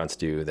restaurants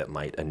do that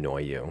might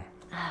annoy you?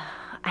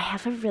 I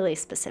have a really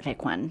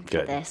specific one for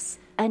Good. this.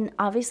 And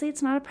obviously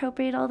it's not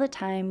appropriate all the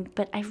time,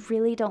 but I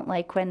really don't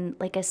like when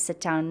like a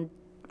sit-down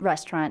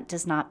restaurant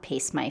does not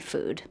pace my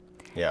food.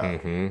 Yeah.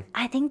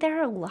 I think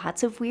there are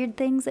lots of weird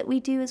things that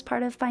we do as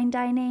part of fine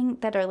dining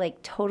that are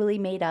like totally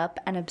made up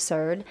and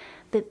absurd,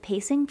 but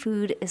pacing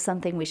food is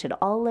something we should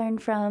all learn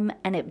from,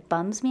 and it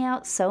bums me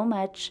out so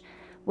much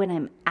when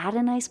I'm at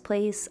a nice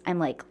place. I'm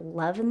like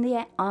loving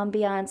the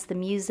ambiance, the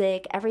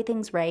music,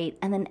 everything's right,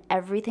 and then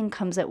everything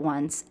comes at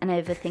once, and I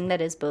have a thing that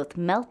is both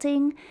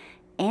melting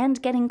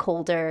and getting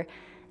colder,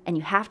 and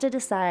you have to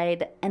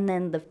decide, and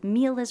then the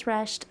meal is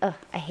rushed. Ugh,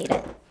 I hate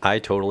it. I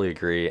totally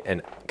agree.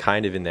 And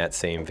kind of in that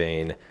same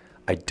vein,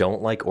 I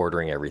don't like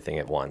ordering everything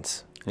at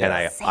once. And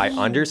I Same. Mm-hmm.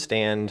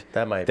 understand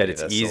That might that be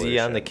it's the easy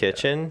on the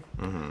solution,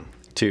 kitchen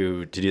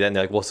to do that. And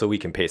they're like, well, so we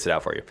can pace it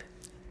out for you.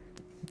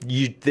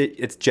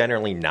 It's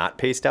generally not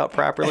paced out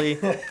properly.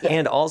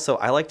 And also,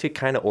 I like to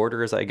kind of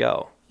order as I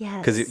go. Yes.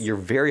 Because you're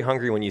very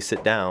hungry when you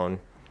sit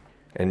down,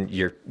 and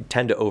you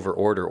tend to over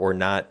order or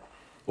not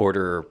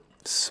order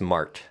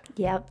smart.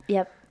 Yep.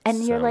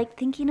 And you're So- like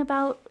thinking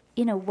about,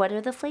 what are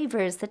the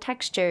flavors, the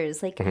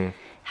textures, like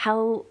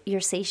how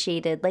you're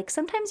satiated. Like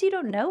sometimes you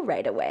don't know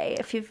right away.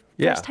 If you've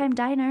Yeah. first time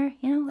diner,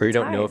 Or you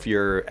don't know if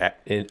you're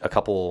in a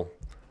couple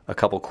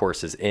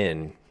courses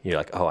in, you're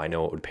like, oh, I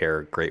know it would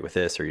pair great with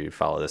this, or you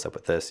follow this up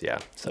with this. Yeah.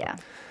 So. Yeah,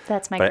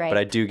 that's my But gripe.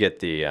 I do get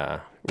the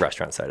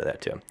restaurant side of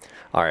that too.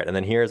 All right, and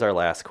then here's our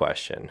last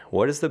question: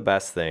 what is the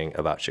best thing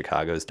about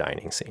Chicago's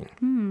dining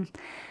scene?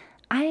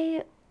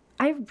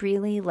 I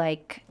really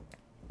like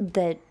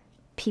that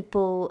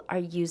people are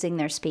using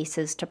their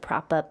spaces to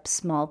prop up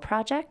small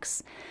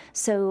projects.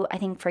 So I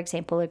think, for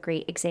example,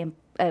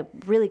 a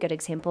really good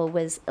example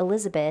was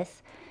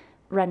Elizabeth,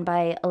 run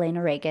by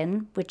Elena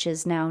Reagan, which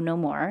is now no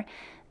more.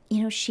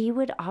 She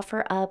would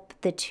offer up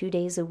the 2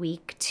 days a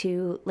week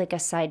to like a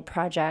side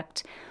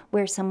project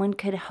where someone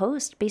could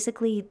host,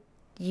 basically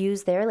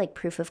use their like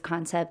proof of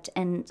concept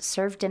and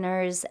serve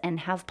dinners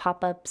and have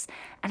pop-ups.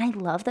 And I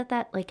love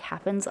that like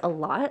happens a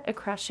lot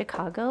across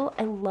Chicago.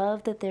 I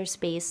love that there's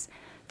space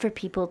for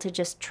people to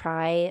just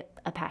try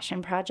a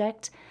passion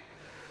project.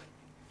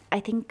 I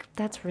think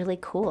that's really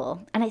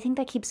cool. And I think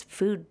that keeps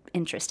food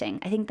interesting.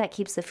 I think that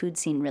keeps the food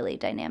scene really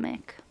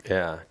dynamic.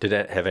 Yeah. Did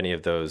it have any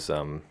of those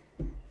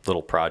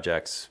little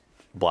projects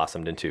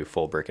blossomed into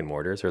full brick and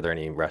mortars? Are there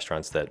any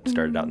restaurants that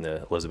started out in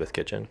the Elizabeth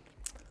kitchen?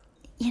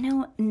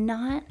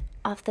 Not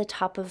off the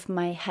top of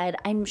my head.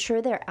 I'm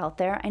sure they're out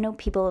there. I know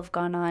people have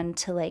gone on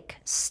to like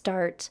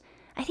start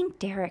I think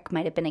Derek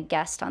might have been a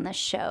guest on the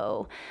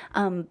show,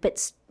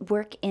 but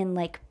work in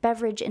like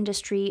beverage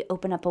industry,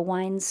 open up a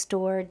wine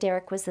store.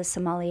 Derek was the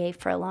sommelier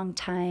for a long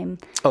time.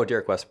 Oh,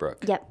 Derek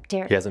Westbrook. Yep,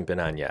 Derek. He hasn't been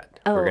on yet.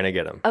 Oh, we're going to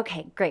get him.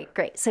 Okay, great.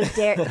 So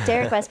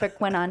Derek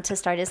Westbrook went on to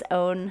start his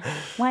own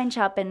wine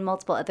shop and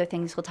multiple other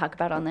things we'll talk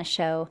about on the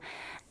show.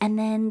 And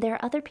then there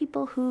are other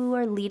people who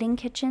are leading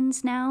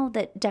kitchens now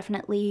that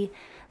definitely,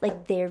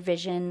 like, their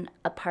vision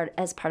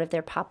as part of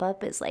their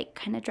pop-up is like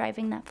kind of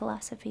driving that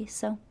philosophy.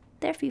 So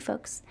there are a few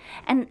folks.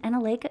 And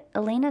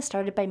Elena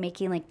started by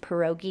making like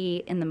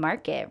pierogi in the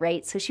market,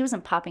 right? So she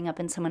wasn't popping up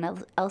in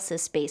someone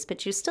else's space,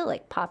 but she was still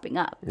like popping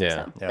up.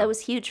 Yeah. So that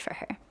was huge for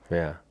her.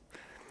 Yeah.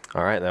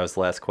 All right, that was the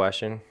last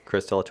question.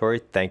 Kris De La Torre,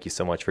 thank you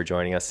so much for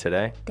joining us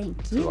today. Thank you.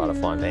 It was a lot of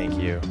fun.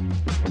 Thank you.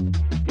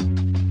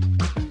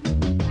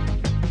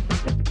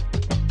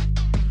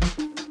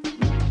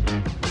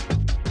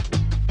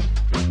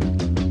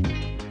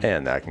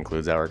 And that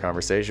concludes our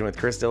conversation with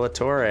Kris De La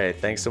Torre.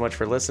 Thanks so much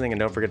for listening, and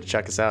don't forget to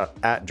check us out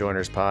at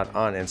JoinersPod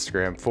on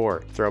Instagram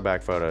for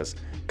throwback photos,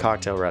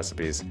 cocktail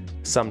recipes,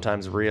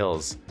 sometimes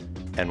reels.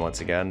 And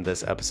once again,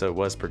 this episode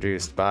was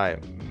produced by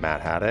Matt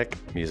Haddock,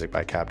 music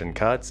by Captain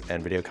Cuts,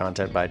 and video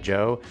content by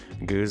Joe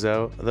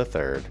Guzzo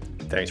III.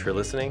 Thanks for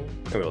listening,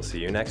 and we'll see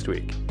you next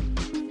week.